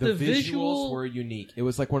unique. The visuals were unique. It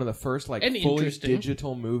was like one of the first like fully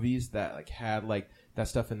digital movies that like had like that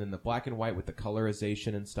stuff, and then the black and white with the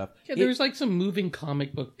colorization and stuff. Yeah, there's like some moving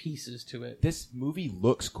comic book pieces to it. This movie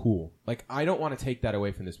looks cool. Like, I don't want to take that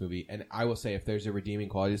away from this movie, and I will say if there's a redeeming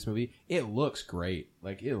quality of this movie, it looks great.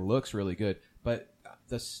 Like, it looks really good, but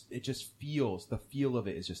it just feels, the feel of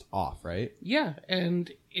it is just off, right? Yeah,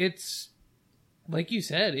 and it's like you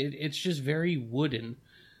said, it's just very wooden.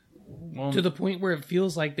 Well, to the point where it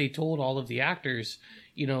feels like they told all of the actors,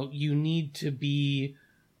 you know, you need to be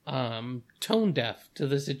tone deaf to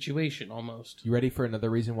the situation almost. You ready for another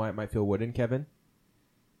reason why it might feel wooden, Kevin?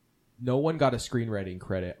 No one got a screenwriting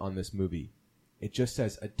credit on this movie. It just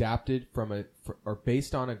says adapted from or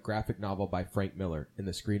based on a graphic novel by Frank Miller in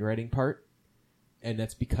the screenwriting part. And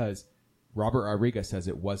that's because Robert Rodriguez says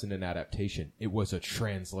it wasn't an adaptation. It was a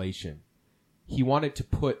translation. He wanted to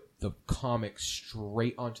put the comic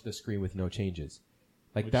straight onto the screen with no changes.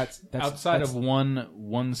 Like, that's outside of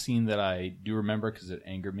one scene that I do remember because it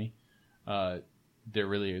angered me.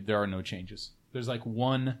 There are no changes. There's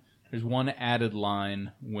one added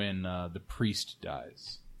line when the priest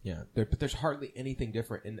dies. Yeah, but there's hardly anything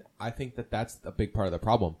different, and I think that's a big part of the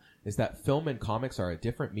problem, is that film and comics are a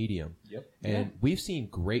different medium. Yep. And we've seen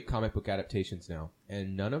great comic book adaptations now,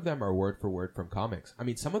 and none of them are word for word from comics. I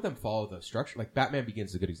mean, some of them follow the structure, like Batman Begins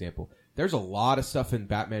is a good example. There's a lot of stuff in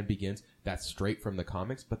Batman Begins that's straight from the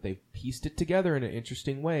comics, but they've pieced it together in an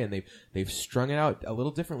interesting way, and they've strung it out a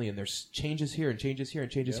little differently, and there's changes here and changes here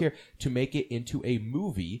and changes here to make it into a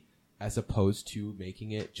movie, as opposed to making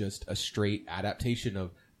it just a straight adaptation of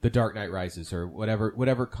The Dark Knight Rises or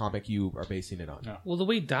whatever comic you are basing it on. Yeah. Well, the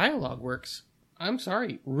way dialogue works, I'm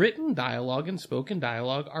sorry, written dialogue and spoken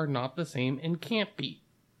dialogue are not the same and can't be.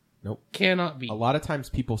 Nope. Cannot be. A lot of times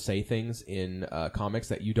people say things in comics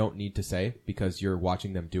that you don't need to say because you're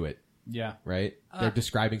watching them do it. Yeah. Right? They're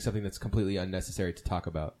describing something that's completely unnecessary to talk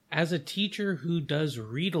about. As a teacher who does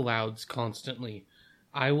read-alouds constantly,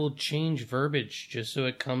 I will change verbiage just so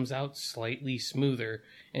it comes out slightly smoother.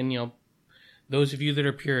 And, you know, those of you that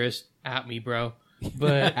are purists, at me, bro.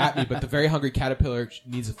 But at me, but the Very Hungry Caterpillar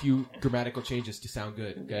needs a few grammatical changes to sound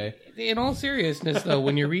good, okay? In all seriousness, though,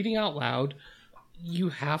 when you're reading out loud, you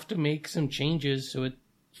have to make some changes so it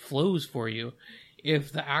flows for you.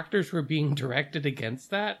 If the actors were being directed against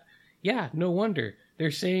that, Yeah, no wonder.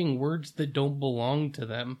 They're saying words that don't belong to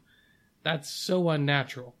them. That's so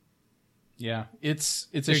unnatural. Yeah, it's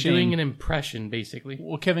a They're shame. doing an impression, basically.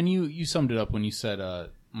 Well, Kevin, you summed it up when you said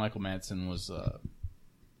Michael Madsen was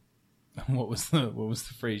what was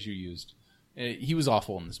the phrase you used? He was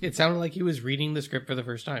awful in this movie. It sounded like he was reading the script for the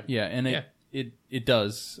first time. Yeah, and it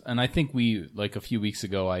does. And I think we, like a few weeks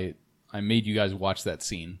ago, I made you guys watch that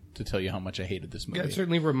scene to tell you how much I hated this movie. Yeah, it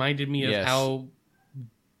certainly reminded me of how...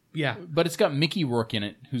 Yeah. But it's got Mickey Rourke in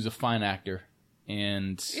it, who's a fine actor.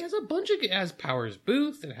 And it has a bunch of... It has Powers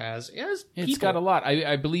Booth. It has people. It's got a lot.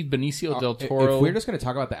 I believe Benicio del Toro... If we're just going to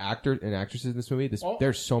talk about the actors and actresses in this movie,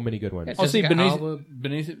 there's so many good ones. I'll say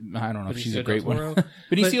Benicio, I don't know if she's a great Toro. one.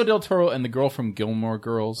 Benicio del Toro and the girl from Gilmore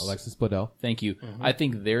Girls. Alexis Bledel. Thank you. Mm-hmm. I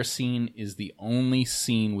think their scene is the only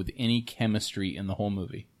scene with any chemistry in the whole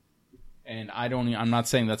movie. And I'm not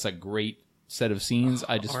saying that's a great set of scenes.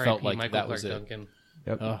 I just felt like Michael that Clark was it. Duncan.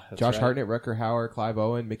 Yep. right. Josh Hartnett, Rutger Hauer, Clive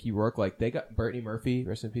Owen, Mickey Rourke, like they got Brittany Murphy,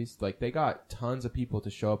 rest in peace. Like they got tons of people to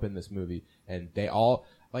show up in this movie, and they all,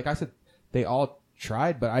 like I said, they all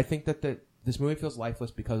tried. But I think that this movie feels lifeless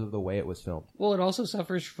because of the way it was filmed. Well, it also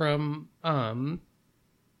suffers from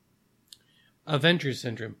Avengers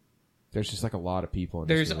syndrome. There's just like a lot of people in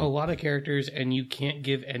There's this a movie. lot of characters, and you can't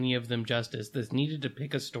give any of them justice. This needed to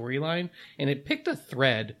pick a storyline, and it picked a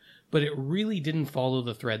thread, but it really didn't follow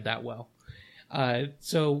the thread that well.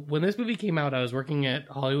 So when this movie came out, I was working at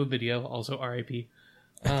Hollywood Video, also RIP.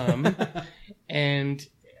 And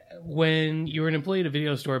when you were an employee at a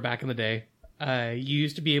video store back in the day, you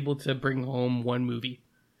used to be able to bring home one movie.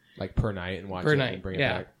 Like per night and watch Per it night, and bring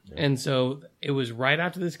yeah. it back. Yeah. And so it was right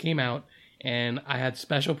after this came out, and I had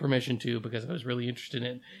special permission to because I was really interested in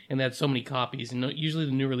it, and they had so many copies. And usually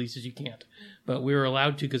the new releases you can't, but we were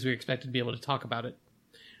allowed to because we were expected to be able to talk about it.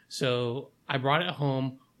 So I brought it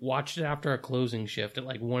home, watched it after a closing shift at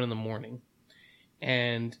like 1 a.m,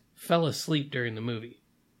 and fell asleep during the movie.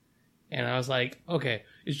 And I was like, okay,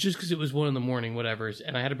 it's just because it was 1 a.m, whatever.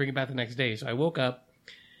 And I had to bring it back the next day. So I woke up,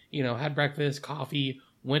 had breakfast, coffee,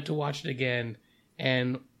 went to watch it again.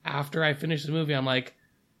 And after I finished the movie, I'm like,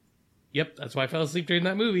 yep, that's why I fell asleep during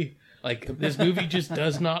that movie. Like, this movie just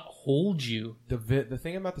does not hold you. The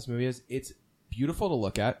thing about this movie is it's beautiful to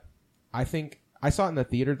look at. I think I saw it in the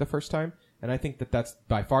theater the first time, and I think that's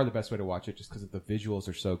by far the best way to watch it just because the visuals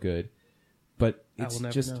are so good. But it's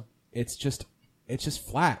just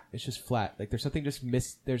flat. It's just flat. Like there's something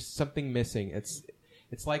there's something missing. It's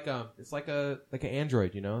like an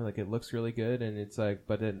android, like it looks really good, and it's like,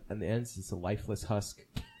 but in the end, it's a lifeless husk.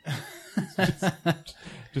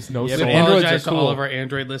 just no Yeah, soul. but androids Apologize are to all cool. of our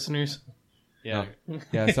Android listeners. Yeah.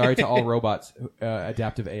 Yeah, sorry to all robots,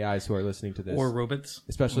 adaptive AIs who are listening to this. Or robots.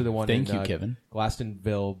 Especially the one Thank in you, Kevin.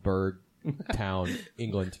 Glastonbury, Berg Town,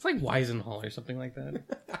 England. It's like Weisenhall or something like that.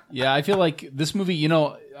 Yeah, I feel like this movie,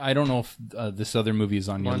 I don't know if this other movie is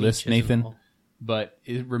on your Lonnie list, Nathan, Chisenhall. but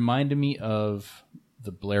it reminded me of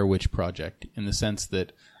the Blair Witch Project in the sense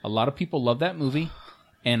that a lot of people love that movie,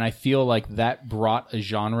 and I feel like that brought a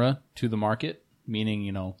genre to the market, meaning,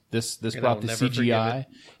 this And brought I'll the never forgive CGI. it.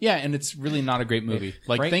 Yeah, and it's really not a great movie.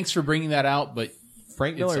 Like, Frank- thanks for bringing that out, but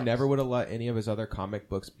Frank Miller sucks. never would have let any of his other comic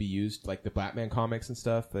books be used, like the Batman comics and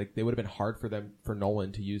stuff. Like they would have been hard for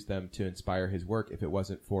Nolan to use them to inspire his work if it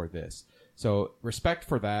wasn't for this. So respect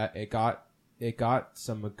for that. It got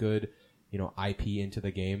some good, IP into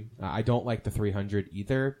the game. I don't like the 300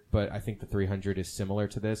 either, but I think the 300 is similar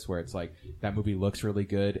to this, where it's like that movie looks really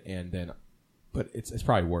good, but it's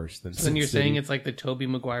probably worse than. So then you're Sin City. saying it's like the Tobey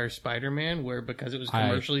Maguire Spider-Man, where because it was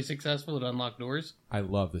commercially successful, it unlocked doors? I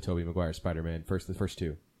love the Tobey Maguire Spider-Man. The first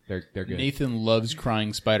two. They're good. Nathan loves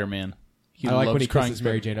crying Spider-Man. I like loves when he crying kisses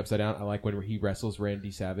Mary Jane upside down. I like when he wrestles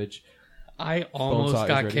Randy Savage. I almost Bonesaw is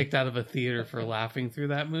got ready. kicked out of a theater for laughing through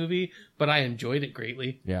that movie, but I enjoyed it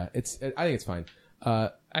greatly. Yeah, I think it's fine.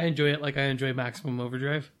 I enjoy it like I enjoy Maximum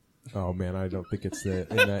Overdrive. Oh man, I don't think it's in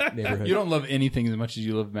that neighborhood. You don't love anything as much as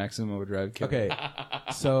you love Maximum Overdrive, Kevin. Okay,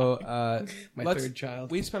 so My third child.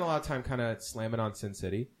 We spent a lot of time kind of slamming on Sin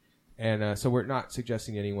City, and so we're not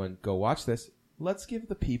suggesting anyone go watch this. Let's give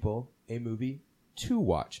the people a movie to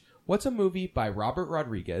watch. What's a movie by Robert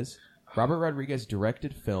Rodriguez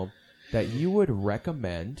directed film that you would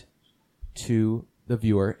recommend to the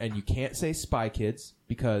viewer? And you can't say Spy Kids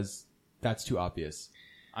because that's too obvious.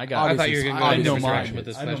 I got. I thought you were going to go I in a know different mine. direction with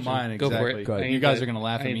this I know question. mine Go for exactly. it. Go ahead. You guys are going to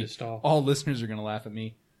laugh I at need me. to stall. All listeners are going to laugh at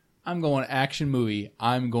me. I'm going action movie.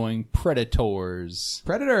 I'm going Predators.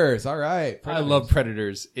 Predators, all right. I love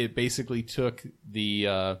Predators. It basically took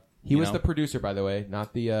the. He was the producer, by the way,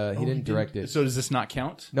 not the. He didn't direct it. So does this not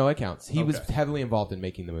count? No, it counts. He was Okay. heavily involved in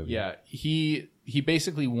making the movie. Yeah, he he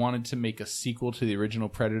basically wanted to make a sequel to the original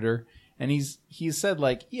Predator, and he said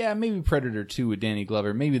like, yeah, maybe Predator 2 with Danny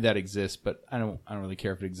Glover, maybe that exists, but I don't really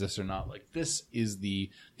care if it exists or not. Like, this is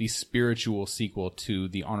the spiritual sequel to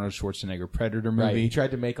the Arnold Schwarzenegger Predator movie. Right. He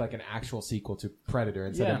tried to make like an actual sequel to Predator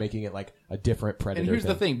instead of making it like a different Predator. And here's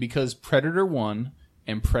the thing, because Predator 1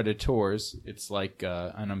 and Predators, it's like,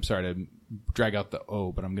 and I'm sorry to drag out the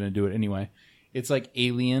O, but I'm going to do it anyway. It's like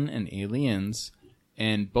Alien and Aliens,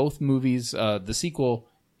 and both movies, the sequel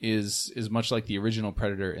is much like the original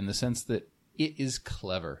Predator in the sense that it is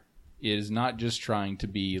clever. It is not just trying to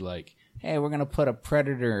be like, hey, we're going to put a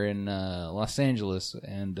Predator in Los Angeles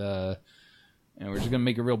and we're just going to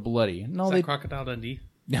make it real bloody. No, Is that Crocodile Dundee?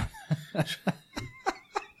 Yeah.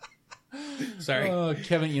 Sorry.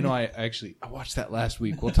 Kevin, I watched that last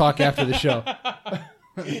week. We'll talk after the show.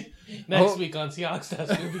 Next week on Seahawks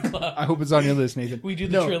Test Movie Club. I hope it's on your list, Nathan. We do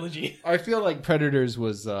the trilogy. I feel like Predators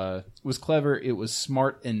was clever. It was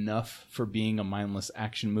smart enough for being a mindless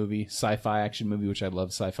action movie, sci-fi action movie, which I love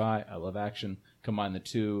sci-fi. I love action. Combine the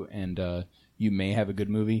two, and you may have a good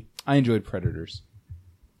movie. I enjoyed Predators.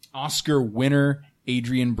 Oscar winner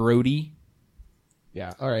Adrian Brody.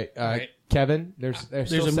 Yeah. All right. Right. Kevin, there's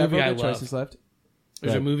still a several movie I good choices left.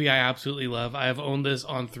 There's a movie I absolutely love. I have owned this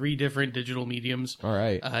on 3 different digital mediums. All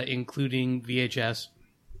right. Including VHS.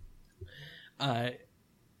 I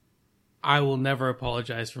will never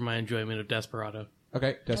apologize for my enjoyment of Desperado.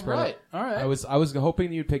 Okay, Desperado. All right. I was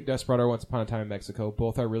hoping you'd pick Desperado or Once Upon a Time in Mexico.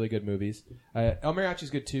 Both are really good movies. El Mariachi's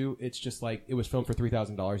good too. It's just like it was filmed for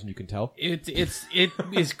 $3,000 and you can tell. It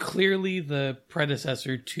is clearly the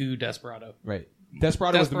predecessor to Desperado. Right.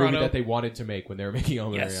 Desperado was the movie that they wanted to make when they were making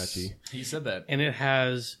El Mariachi. He said that. And it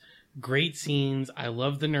has great scenes. I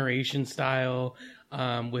love the narration style,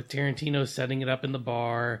 with Tarantino setting it up in the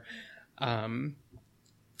bar.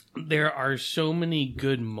 There are so many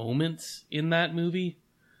good moments in that movie.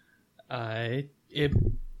 It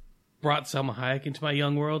brought Selma Hayek into my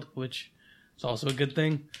young world, which is also a good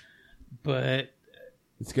thing. But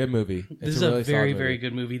it's a good movie. This is a very, very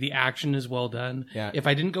good movie. The action is well done. Yeah. If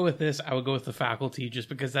I didn't go with this, I would go with The Faculty, just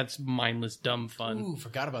because that's mindless, dumb fun. Ooh,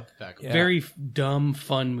 forgot about The Faculty. Yeah. Very dumb,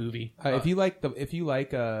 fun movie. If you like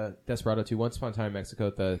Desperado 2, Once Upon a Time in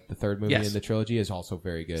Mexico, the third movie in the trilogy is also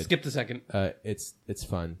very good. Skip the second. It's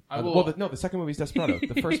fun. the second movie is Desperado.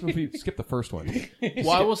 The first movie, skip the first one.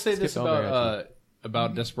 Well, I will say this El Mariachi.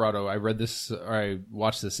 about Desperado. I read this, or I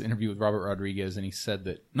watched this interview with Robert Rodriguez, and he said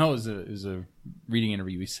that it was a reading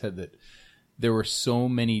interview. He said that there were so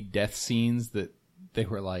many death scenes that they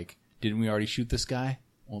were like, "Didn't we already shoot this guy?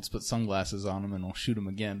 Well, let's put sunglasses on him and we'll shoot him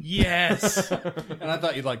again." Yes. And I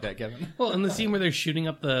thought you'd like that, Kevin. Well, in the scene where they're shooting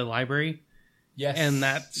up the library, Yes, and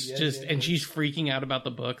that's and she's freaking out about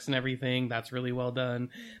the books and everything. That's really well done.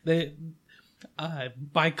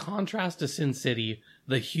 By contrast to Sin City,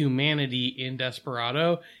 the humanity in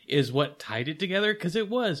Desperado is what tied it together, because it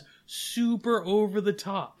was super over the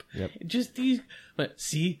top. Yep. Just these, but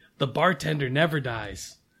see, the bartender never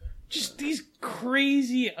dies. Just these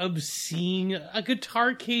crazy, obscene, a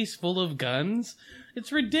guitar case full of guns.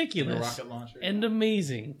 It's ridiculous. And a rocket launcher. And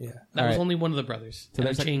amazing. Yeah. That was only one of the brothers. So and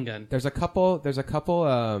there's a chain gun. There's a couple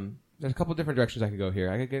different directions I could go here.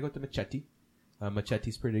 I could go with the Machete.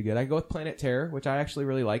 Machete's pretty good. I could go with Planet Terror, which I actually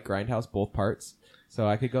really like. Grindhouse, both parts. So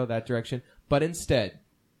I could go that direction. But instead,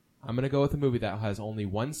 I'm going to go with a movie that has only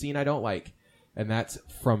one scene I don't like, and that's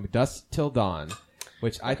From Dusk Till Dawn,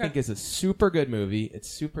 which I think is a super good movie. It's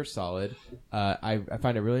super solid. I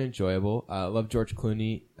find it really enjoyable. I love George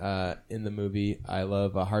Clooney in the movie. I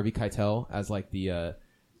love Harvey Keitel as like the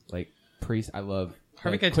priest. I love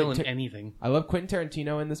Harvey Keitel in anything. I love Quentin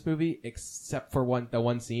Tarantino in this movie, except for the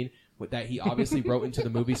one scene that he obviously wrote into the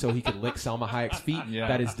movie so he could lick Salma Hayek's feet. Yeah.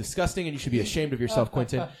 That is disgusting, and you should be ashamed of yourself,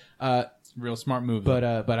 Quentin. Real smart move. But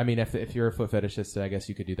I mean, if you're a foot fetishist, I guess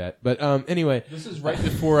you could do that. But anyway, this is right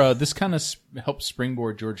before this kind of helped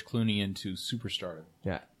springboard George Clooney into superstardom.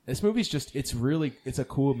 Yeah, this movie's it's a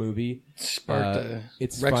cool movie. Sparked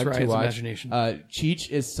it's Rex fun to Ryan's watch. imagination. Cheech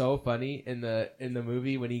is so funny in the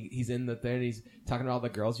movie when he's in the thing and he's talking to all the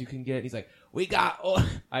girls you can get. He's like, "We got." Oh.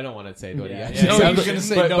 I don't want to say what he actually No, sounds you're gonna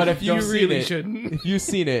say, but if you you've seen really it, shouldn't. if you've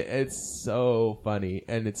seen it, it's so funny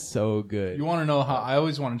and it's so good. You want to know how? I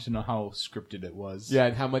always wanted to know how scripted it was. Yeah,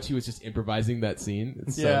 and how much he was just improvising that scene.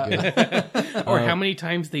 It's Yeah. so good. Or how many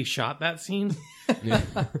times they shot that scene. Yeah.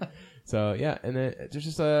 So yeah, and then there's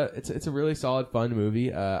just it's a really solid, fun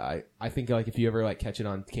movie. I think like if you ever like catch it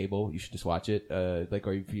on cable, you should just watch it. Or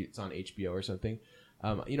if it's on HBO or something.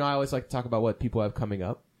 I always like to talk about what people have coming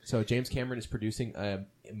up. So James Cameron is producing a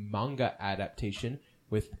manga adaptation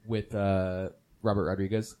with Robert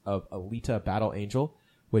Rodriguez of Alita: Battle Angel,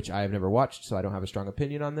 which I have never watched, so I don't have a strong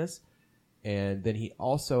opinion on this. And then he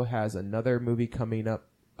also has another movie coming up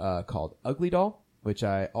called Ugly Doll, which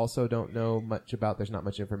I also don't know much about. There's not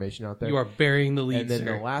much information out there. You are burying the lead, And then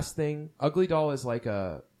sir. the last thing, Ugly Doll is like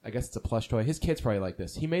I guess it's a plush toy. His kids probably like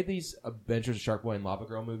this. He made these Adventures of Shark Boy and Lava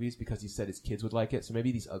Girl movies because he said his kids would like it. So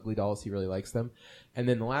maybe these Ugly Dolls, he really likes them. And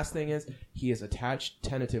then the last thing is he is attached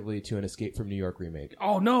tentatively to an Escape from New York remake.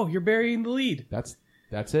 Oh no, you're burying the lead. That's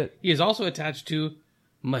it. He is also attached to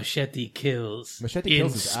Machete Kills. Machete in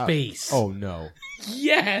Kills is out. space. Oh no.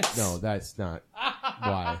 Yes. No, that's not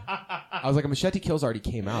why. I was like, Machete Kills already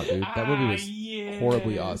came out, dude. That movie was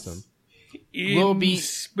horribly awesome. In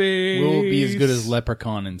space. Will be as good as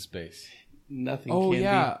Leprechaun in space. Nothing. Oh can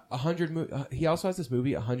yeah, 100. He also has this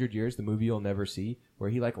movie, 100 Years, the movie you'll never see, where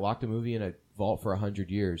he like locked a movie in a vault for 100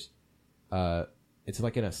 years. It's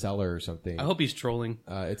like in a cellar or something. I hope he's trolling.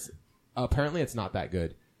 It's apparently it's not that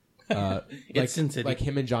good. It's Sin City. Like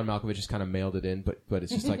him and John Malkovich just kind of mailed it in, but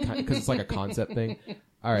it's just like because it's like a concept thing.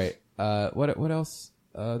 All right, what else?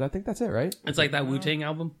 I think that's it, right? It's like that Wu-Tang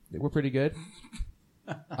album. We're pretty good.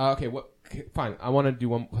 Okay, fine. I want to do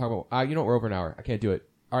one. You know what? We're over an hour. I can't do it.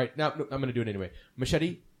 All right, now I'm going to do it anyway.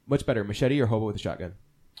 Machete, what's better, Machete or Hobo with a Shotgun?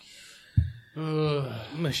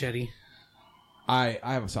 Machete. I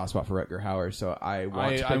have a soft spot for Rutger Hauer, so I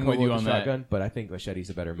want to pick I'm with Hobo you with on a that. Shotgun, but I think Machete's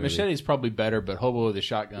a better movie. Machete's probably better, but Hobo with a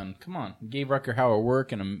Shotgun. Come on, gave Rutger Hauer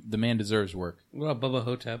work, and the man deserves work. What about Bubba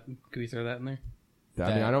Hotep? Could we throw that in there?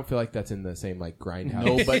 I mean, I don't feel like that's in the same like grindhouse.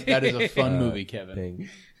 No, but that is a fun movie, Kevin. thing.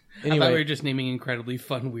 I thought we Anyway, were just naming incredibly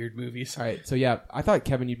fun, weird movies. all right. So yeah, I thought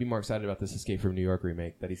Kevin, you'd be more excited about this Escape from New York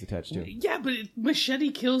remake that he's attached to. Yeah, but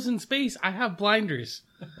Machete Kills in space. I have blinders.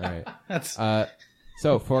 All right. That's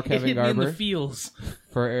So for it Kevin hit me in the Garber, feels.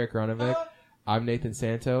 for Eric Ronovic, I'm Nathan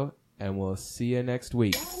Santo, and we'll see you next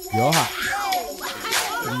week. Yo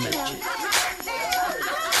ha!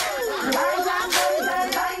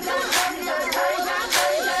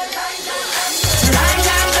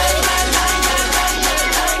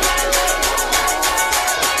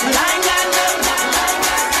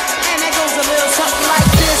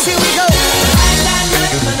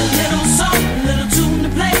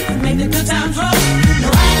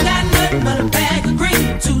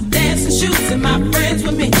 My friends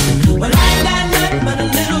with me. Well, I ain't got nothing but a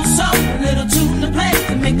little soul, a little tune to play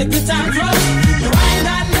to make the good times roll. No, I ain't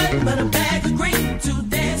got nothing but a bag